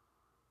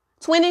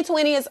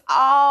 2020 is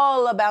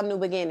all about new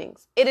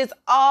beginnings. It is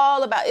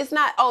all about, it's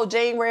not,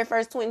 January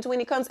 1st,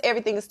 2020 comes,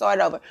 everything is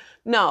started over.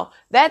 No,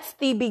 that's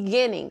the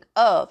beginning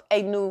of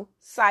a new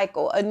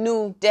cycle, a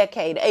new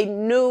decade, a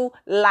new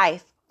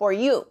life for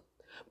you.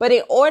 But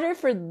in order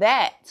for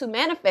that to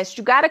manifest,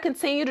 you got to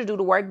continue to do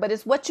the work, but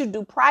it's what you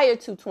do prior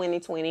to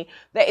 2020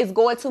 that is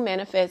going to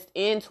manifest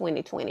in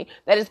 2020,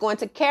 that is going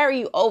to carry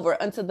you over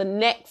until the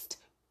next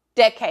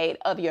decade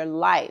of your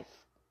life.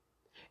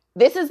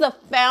 This is the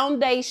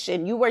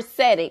foundation you were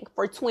setting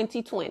for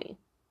 2020.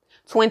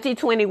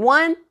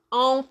 2021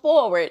 on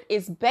forward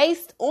is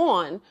based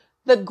on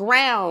the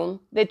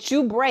ground that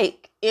you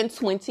break in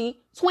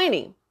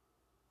 2020.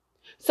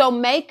 So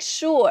make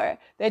sure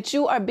that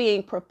you are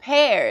being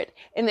prepared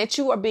and that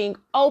you are being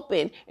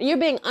open and you're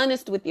being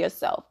honest with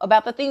yourself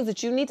about the things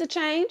that you need to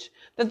change,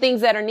 the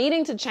things that are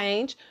needing to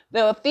change,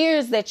 the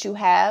fears that you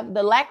have,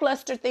 the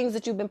lackluster things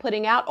that you've been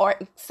putting out or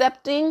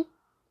accepting,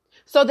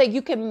 so that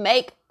you can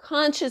make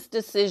conscious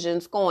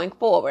decisions going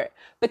forward.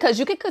 Because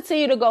you can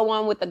continue to go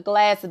on with a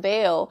glass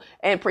veil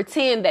and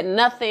pretend that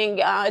nothing,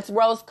 it's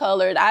rose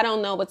colored. I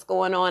don't know what's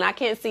going on. I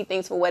can't see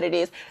things for what it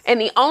is. And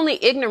the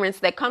only ignorance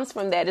that comes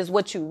from that is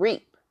what you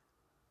reap.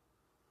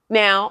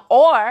 Now,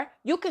 or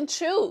you can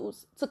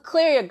choose to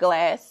clear your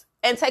glass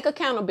and take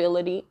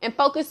accountability and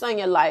focus on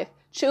your life,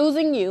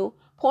 choosing you,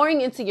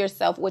 pouring into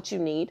yourself what you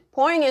need,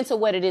 pouring into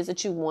what it is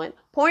that you want,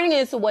 pouring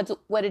into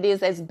what it is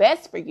that's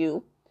best for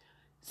you,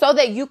 so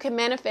that you can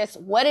manifest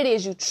what it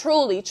is you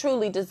truly,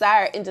 truly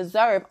desire and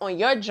deserve on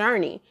your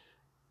journey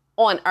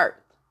on earth.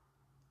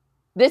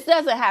 This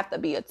doesn't have to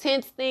be a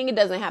tense thing. It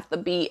doesn't have to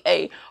be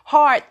a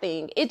hard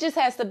thing. It just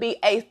has to be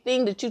a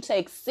thing that you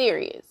take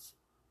serious.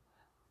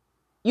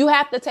 You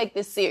have to take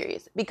this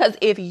serious, because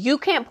if you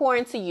can't pour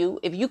into you,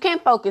 if you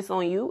can't focus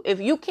on you,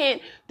 if you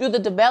can't do the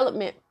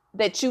development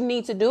that you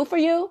need to do for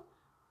you,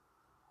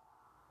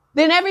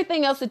 then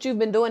everything else that you've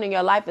been doing in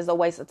your life is a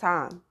waste of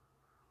time.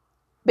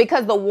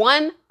 Because the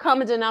one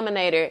common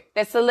denominator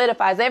that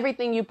solidifies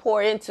everything you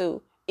pour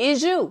into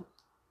is you.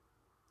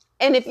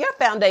 And if your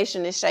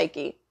foundation is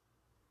shaky,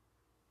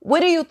 what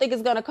do you think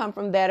is going to come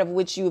from that of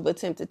which you've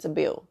attempted to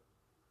build?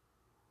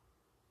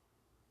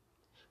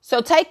 So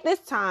take this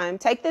time,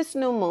 take this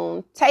new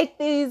moon, take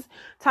these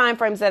time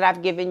frames that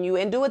I've given you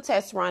and do a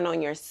test run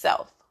on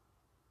yourself.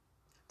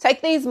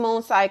 Take these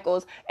moon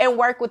cycles and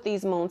work with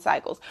these moon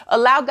cycles.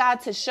 Allow God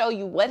to show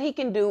you what he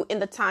can do in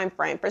the time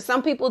frame. For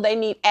some people, they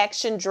need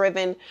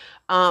action-driven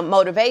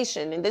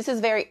motivation. And this is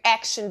very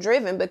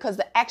action-driven because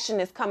the action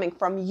is coming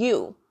from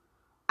you.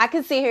 I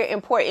can sit here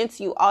and pour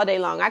into you all day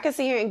long. I can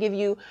sit here and give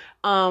you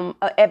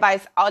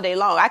advice all day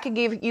long. I can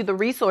give you the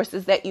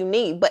resources that you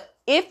need. But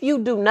if you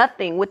do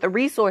nothing with the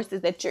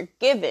resources that you're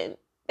given,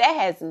 that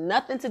has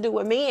nothing to do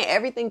with me and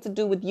everything to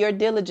do with your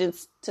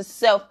diligence to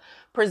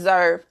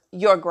self-preserve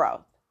your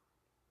growth.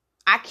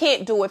 I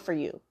can't do it for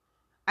you.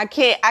 I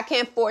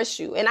can't force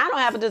you. And I don't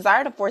have a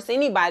desire to force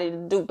anybody to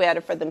do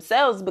better for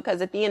themselves,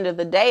 because at the end of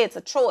the day, it's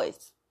a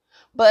choice.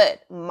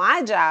 But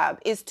my job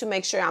is to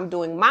make sure I'm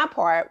doing my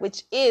part,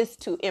 which is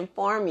to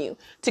inform you,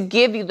 to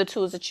give you the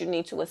tools that you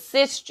need to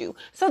assist you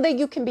so that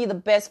you can be the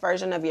best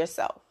version of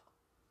yourself.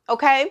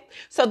 Okay,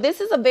 so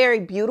this is a very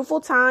beautiful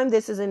time.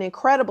 This is an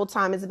incredible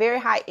time. It's a very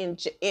high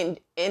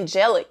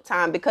angelic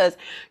time, because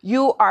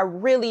you are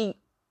really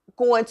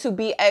going to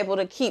be able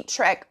to keep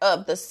track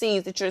of the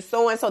seeds that you're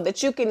sowing so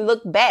that you can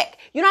look back.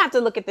 You don't have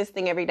to look at this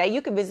thing every day.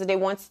 You can visit it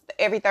once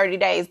every 30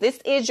 days. This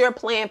is your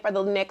plan for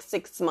the next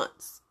 6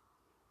 months.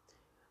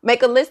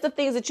 Make a list of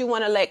things that you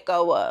want to let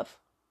go of,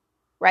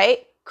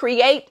 right?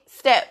 Create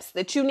steps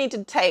that you need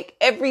to take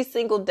every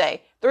single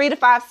day. 3 to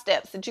 5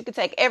 steps that you can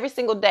take every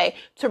single day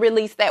to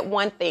release that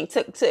one thing,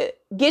 to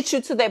get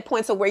you to that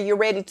point to where you're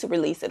ready to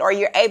release it or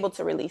you're able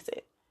to release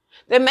it.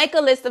 Then make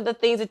a list of the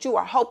things that you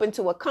are hoping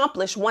to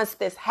accomplish once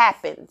this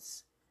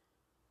happens.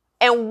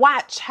 And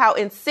watch how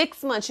in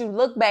 6 months you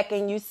look back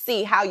and you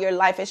see how your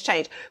life has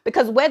changed.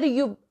 Because whether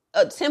you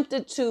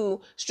attempted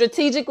to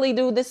strategically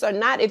do this or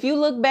not, if you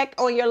look back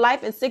on your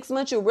life in 6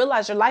 months, you'll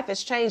realize your life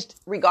has changed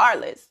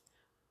regardless.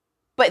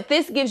 But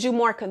this gives you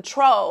more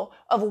control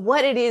of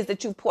what it is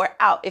that you pour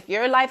out. If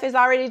your life has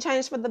already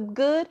changed for the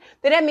good,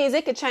 then that means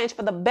it could change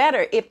for the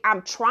better if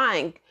I'm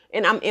trying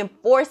and I'm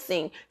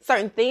enforcing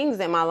certain things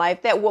in my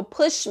life that will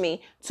push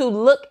me to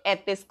look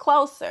at this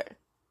closer.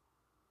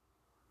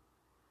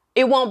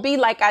 It won't be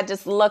like I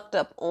just lucked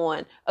up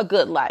on a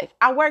good life.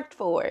 I worked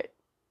for it.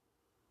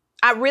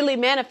 I really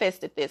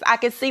manifested this. I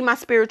can see my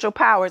spiritual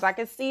powers. I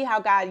can see how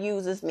God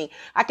uses me.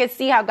 I can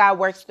see how God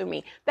works through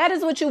me. That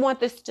is what you want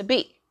this to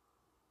be.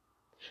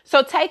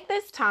 So take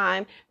this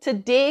time to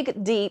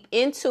dig deep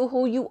into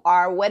who you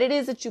are, what it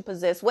is that you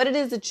possess, what it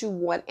is that you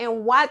want,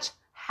 and watch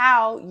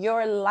how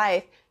your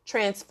life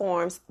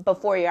transforms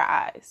before your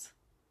eyes.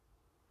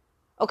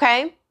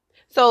 Okay?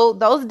 So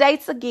those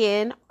dates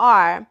again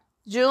are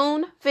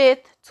June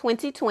 5th,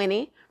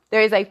 2020.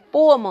 There is a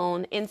full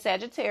moon in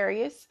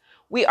Sagittarius.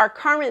 We are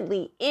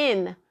currently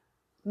in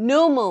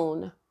new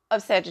moon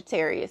of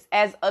Sagittarius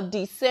as of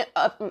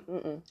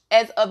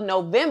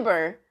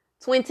November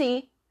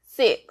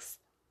 26th.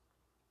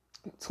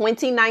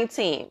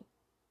 2019.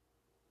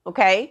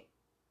 Okay.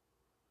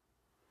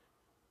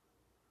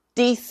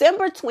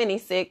 December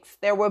 26th,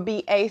 there will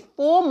be a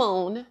full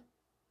moon.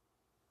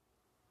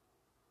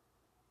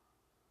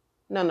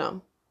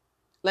 No.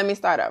 Let me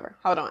start over.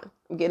 Hold on.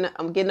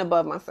 I'm getting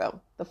above myself.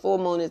 The full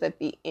moon is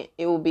it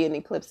will be an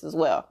eclipse as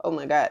well. Oh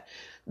my God.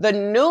 The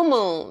new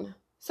moon.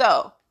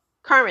 So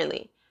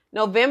currently,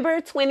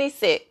 November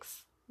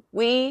 26th,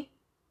 we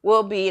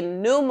will be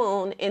in new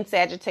moon in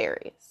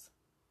Sagittarius.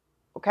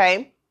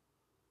 Okay.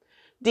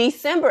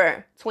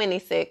 December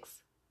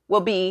 26th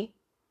will be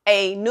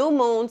a new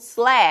moon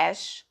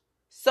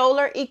 /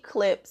 solar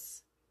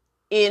eclipse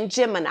in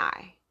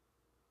Gemini.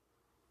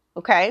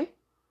 Okay.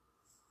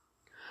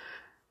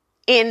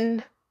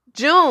 In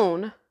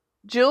June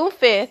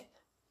 5th,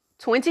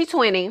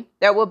 2020,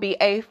 there will be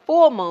a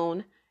full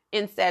moon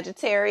in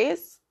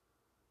Sagittarius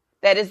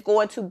that is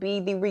going to be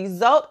the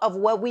result of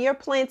what we are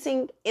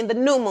planting in the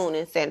new moon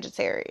in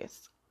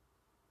Sagittarius.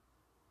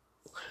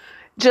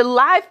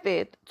 July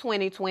 5th,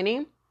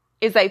 2020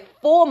 is a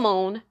full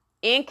moon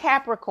in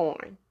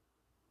Capricorn,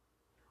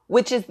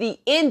 which is the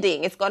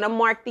ending. It's going to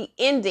mark the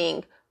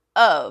ending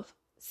of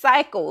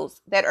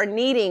cycles that are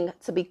needing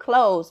to be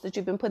closed, that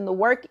you've been putting the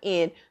work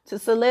in to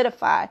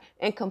solidify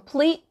and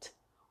complete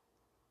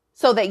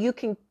so that you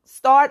can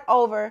start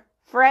over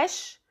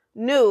fresh,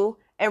 new,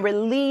 and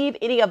relieve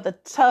any of the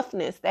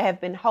toughness that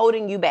have been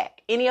holding you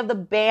back, any of the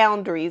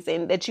boundaries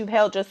and that you've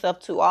held yourself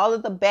to, all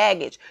of the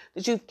baggage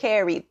that you've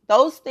carried.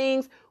 Those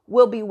things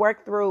will be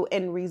worked through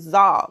and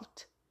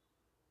resolved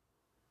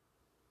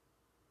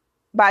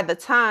by the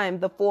time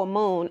the full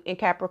moon in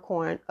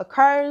Capricorn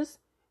occurs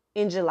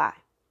in July.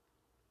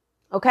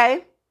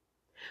 Okay?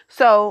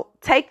 So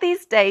take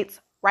these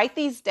dates, write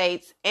these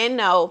dates, and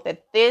know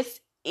that this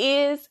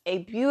is a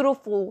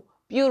beautiful,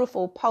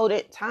 beautiful,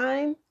 potent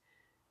time.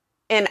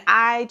 And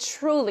I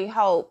truly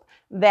hope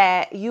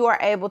that you are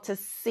able to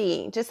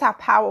see just how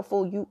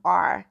powerful you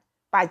are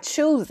by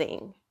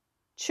choosing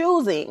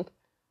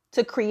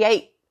to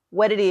create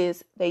what it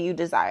is that you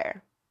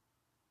desire.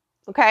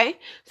 Okay?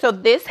 So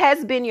this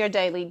has been your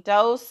daily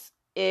dose.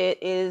 It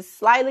is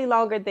slightly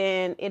longer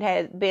than it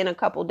had been a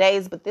couple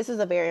days, but this is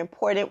a very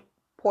important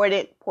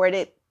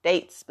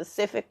date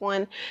specific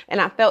one. And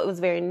I felt it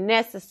was very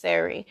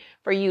necessary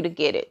for you to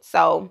get it.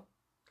 So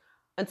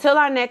until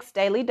our next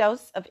daily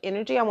dose of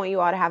energy, I want you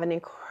all to have an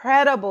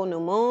incredible new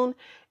moon.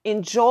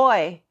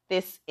 Enjoy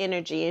this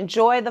energy.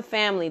 Enjoy the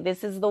family.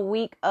 This is the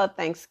week of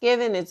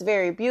Thanksgiving. It's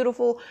very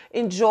beautiful.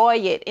 Enjoy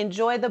it.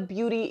 Enjoy the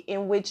beauty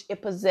in which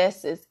it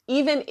possesses.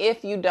 Even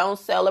if you don't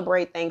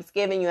celebrate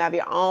Thanksgiving, you have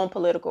your own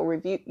political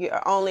review,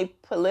 your only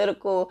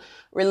political,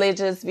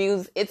 religious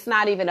views. It's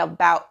not even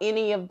about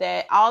any of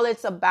that. All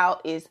it's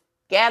about is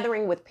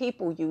gathering with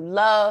people you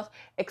love,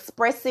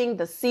 expressing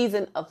the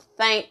season of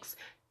thanks,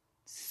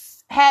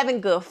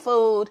 having good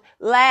food,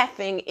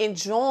 laughing,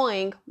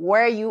 enjoying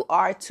where you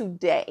are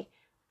today.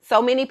 So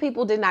many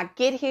people did not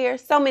get here.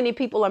 So many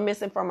people are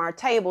missing from our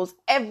tables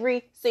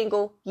every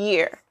single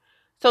year.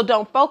 So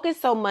don't focus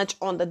so much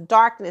on the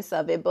darkness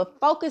of it, but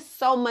focus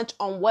so much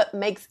on what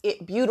makes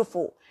it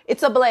beautiful.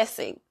 It's a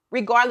blessing,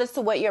 regardless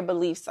of what your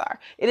beliefs are.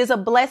 It is a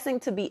blessing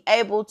to be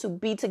able to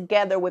be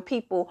together with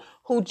people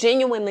who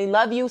genuinely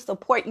love you,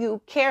 support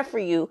you, care for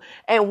you,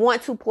 and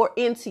want to pour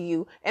into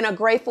you and are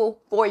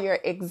grateful for your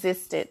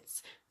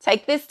existence.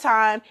 Take this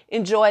time,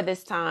 enjoy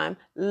this time,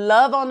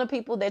 love on the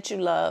people that you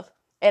love,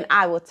 and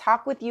I will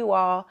talk with you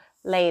all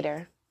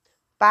later.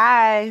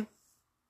 Bye.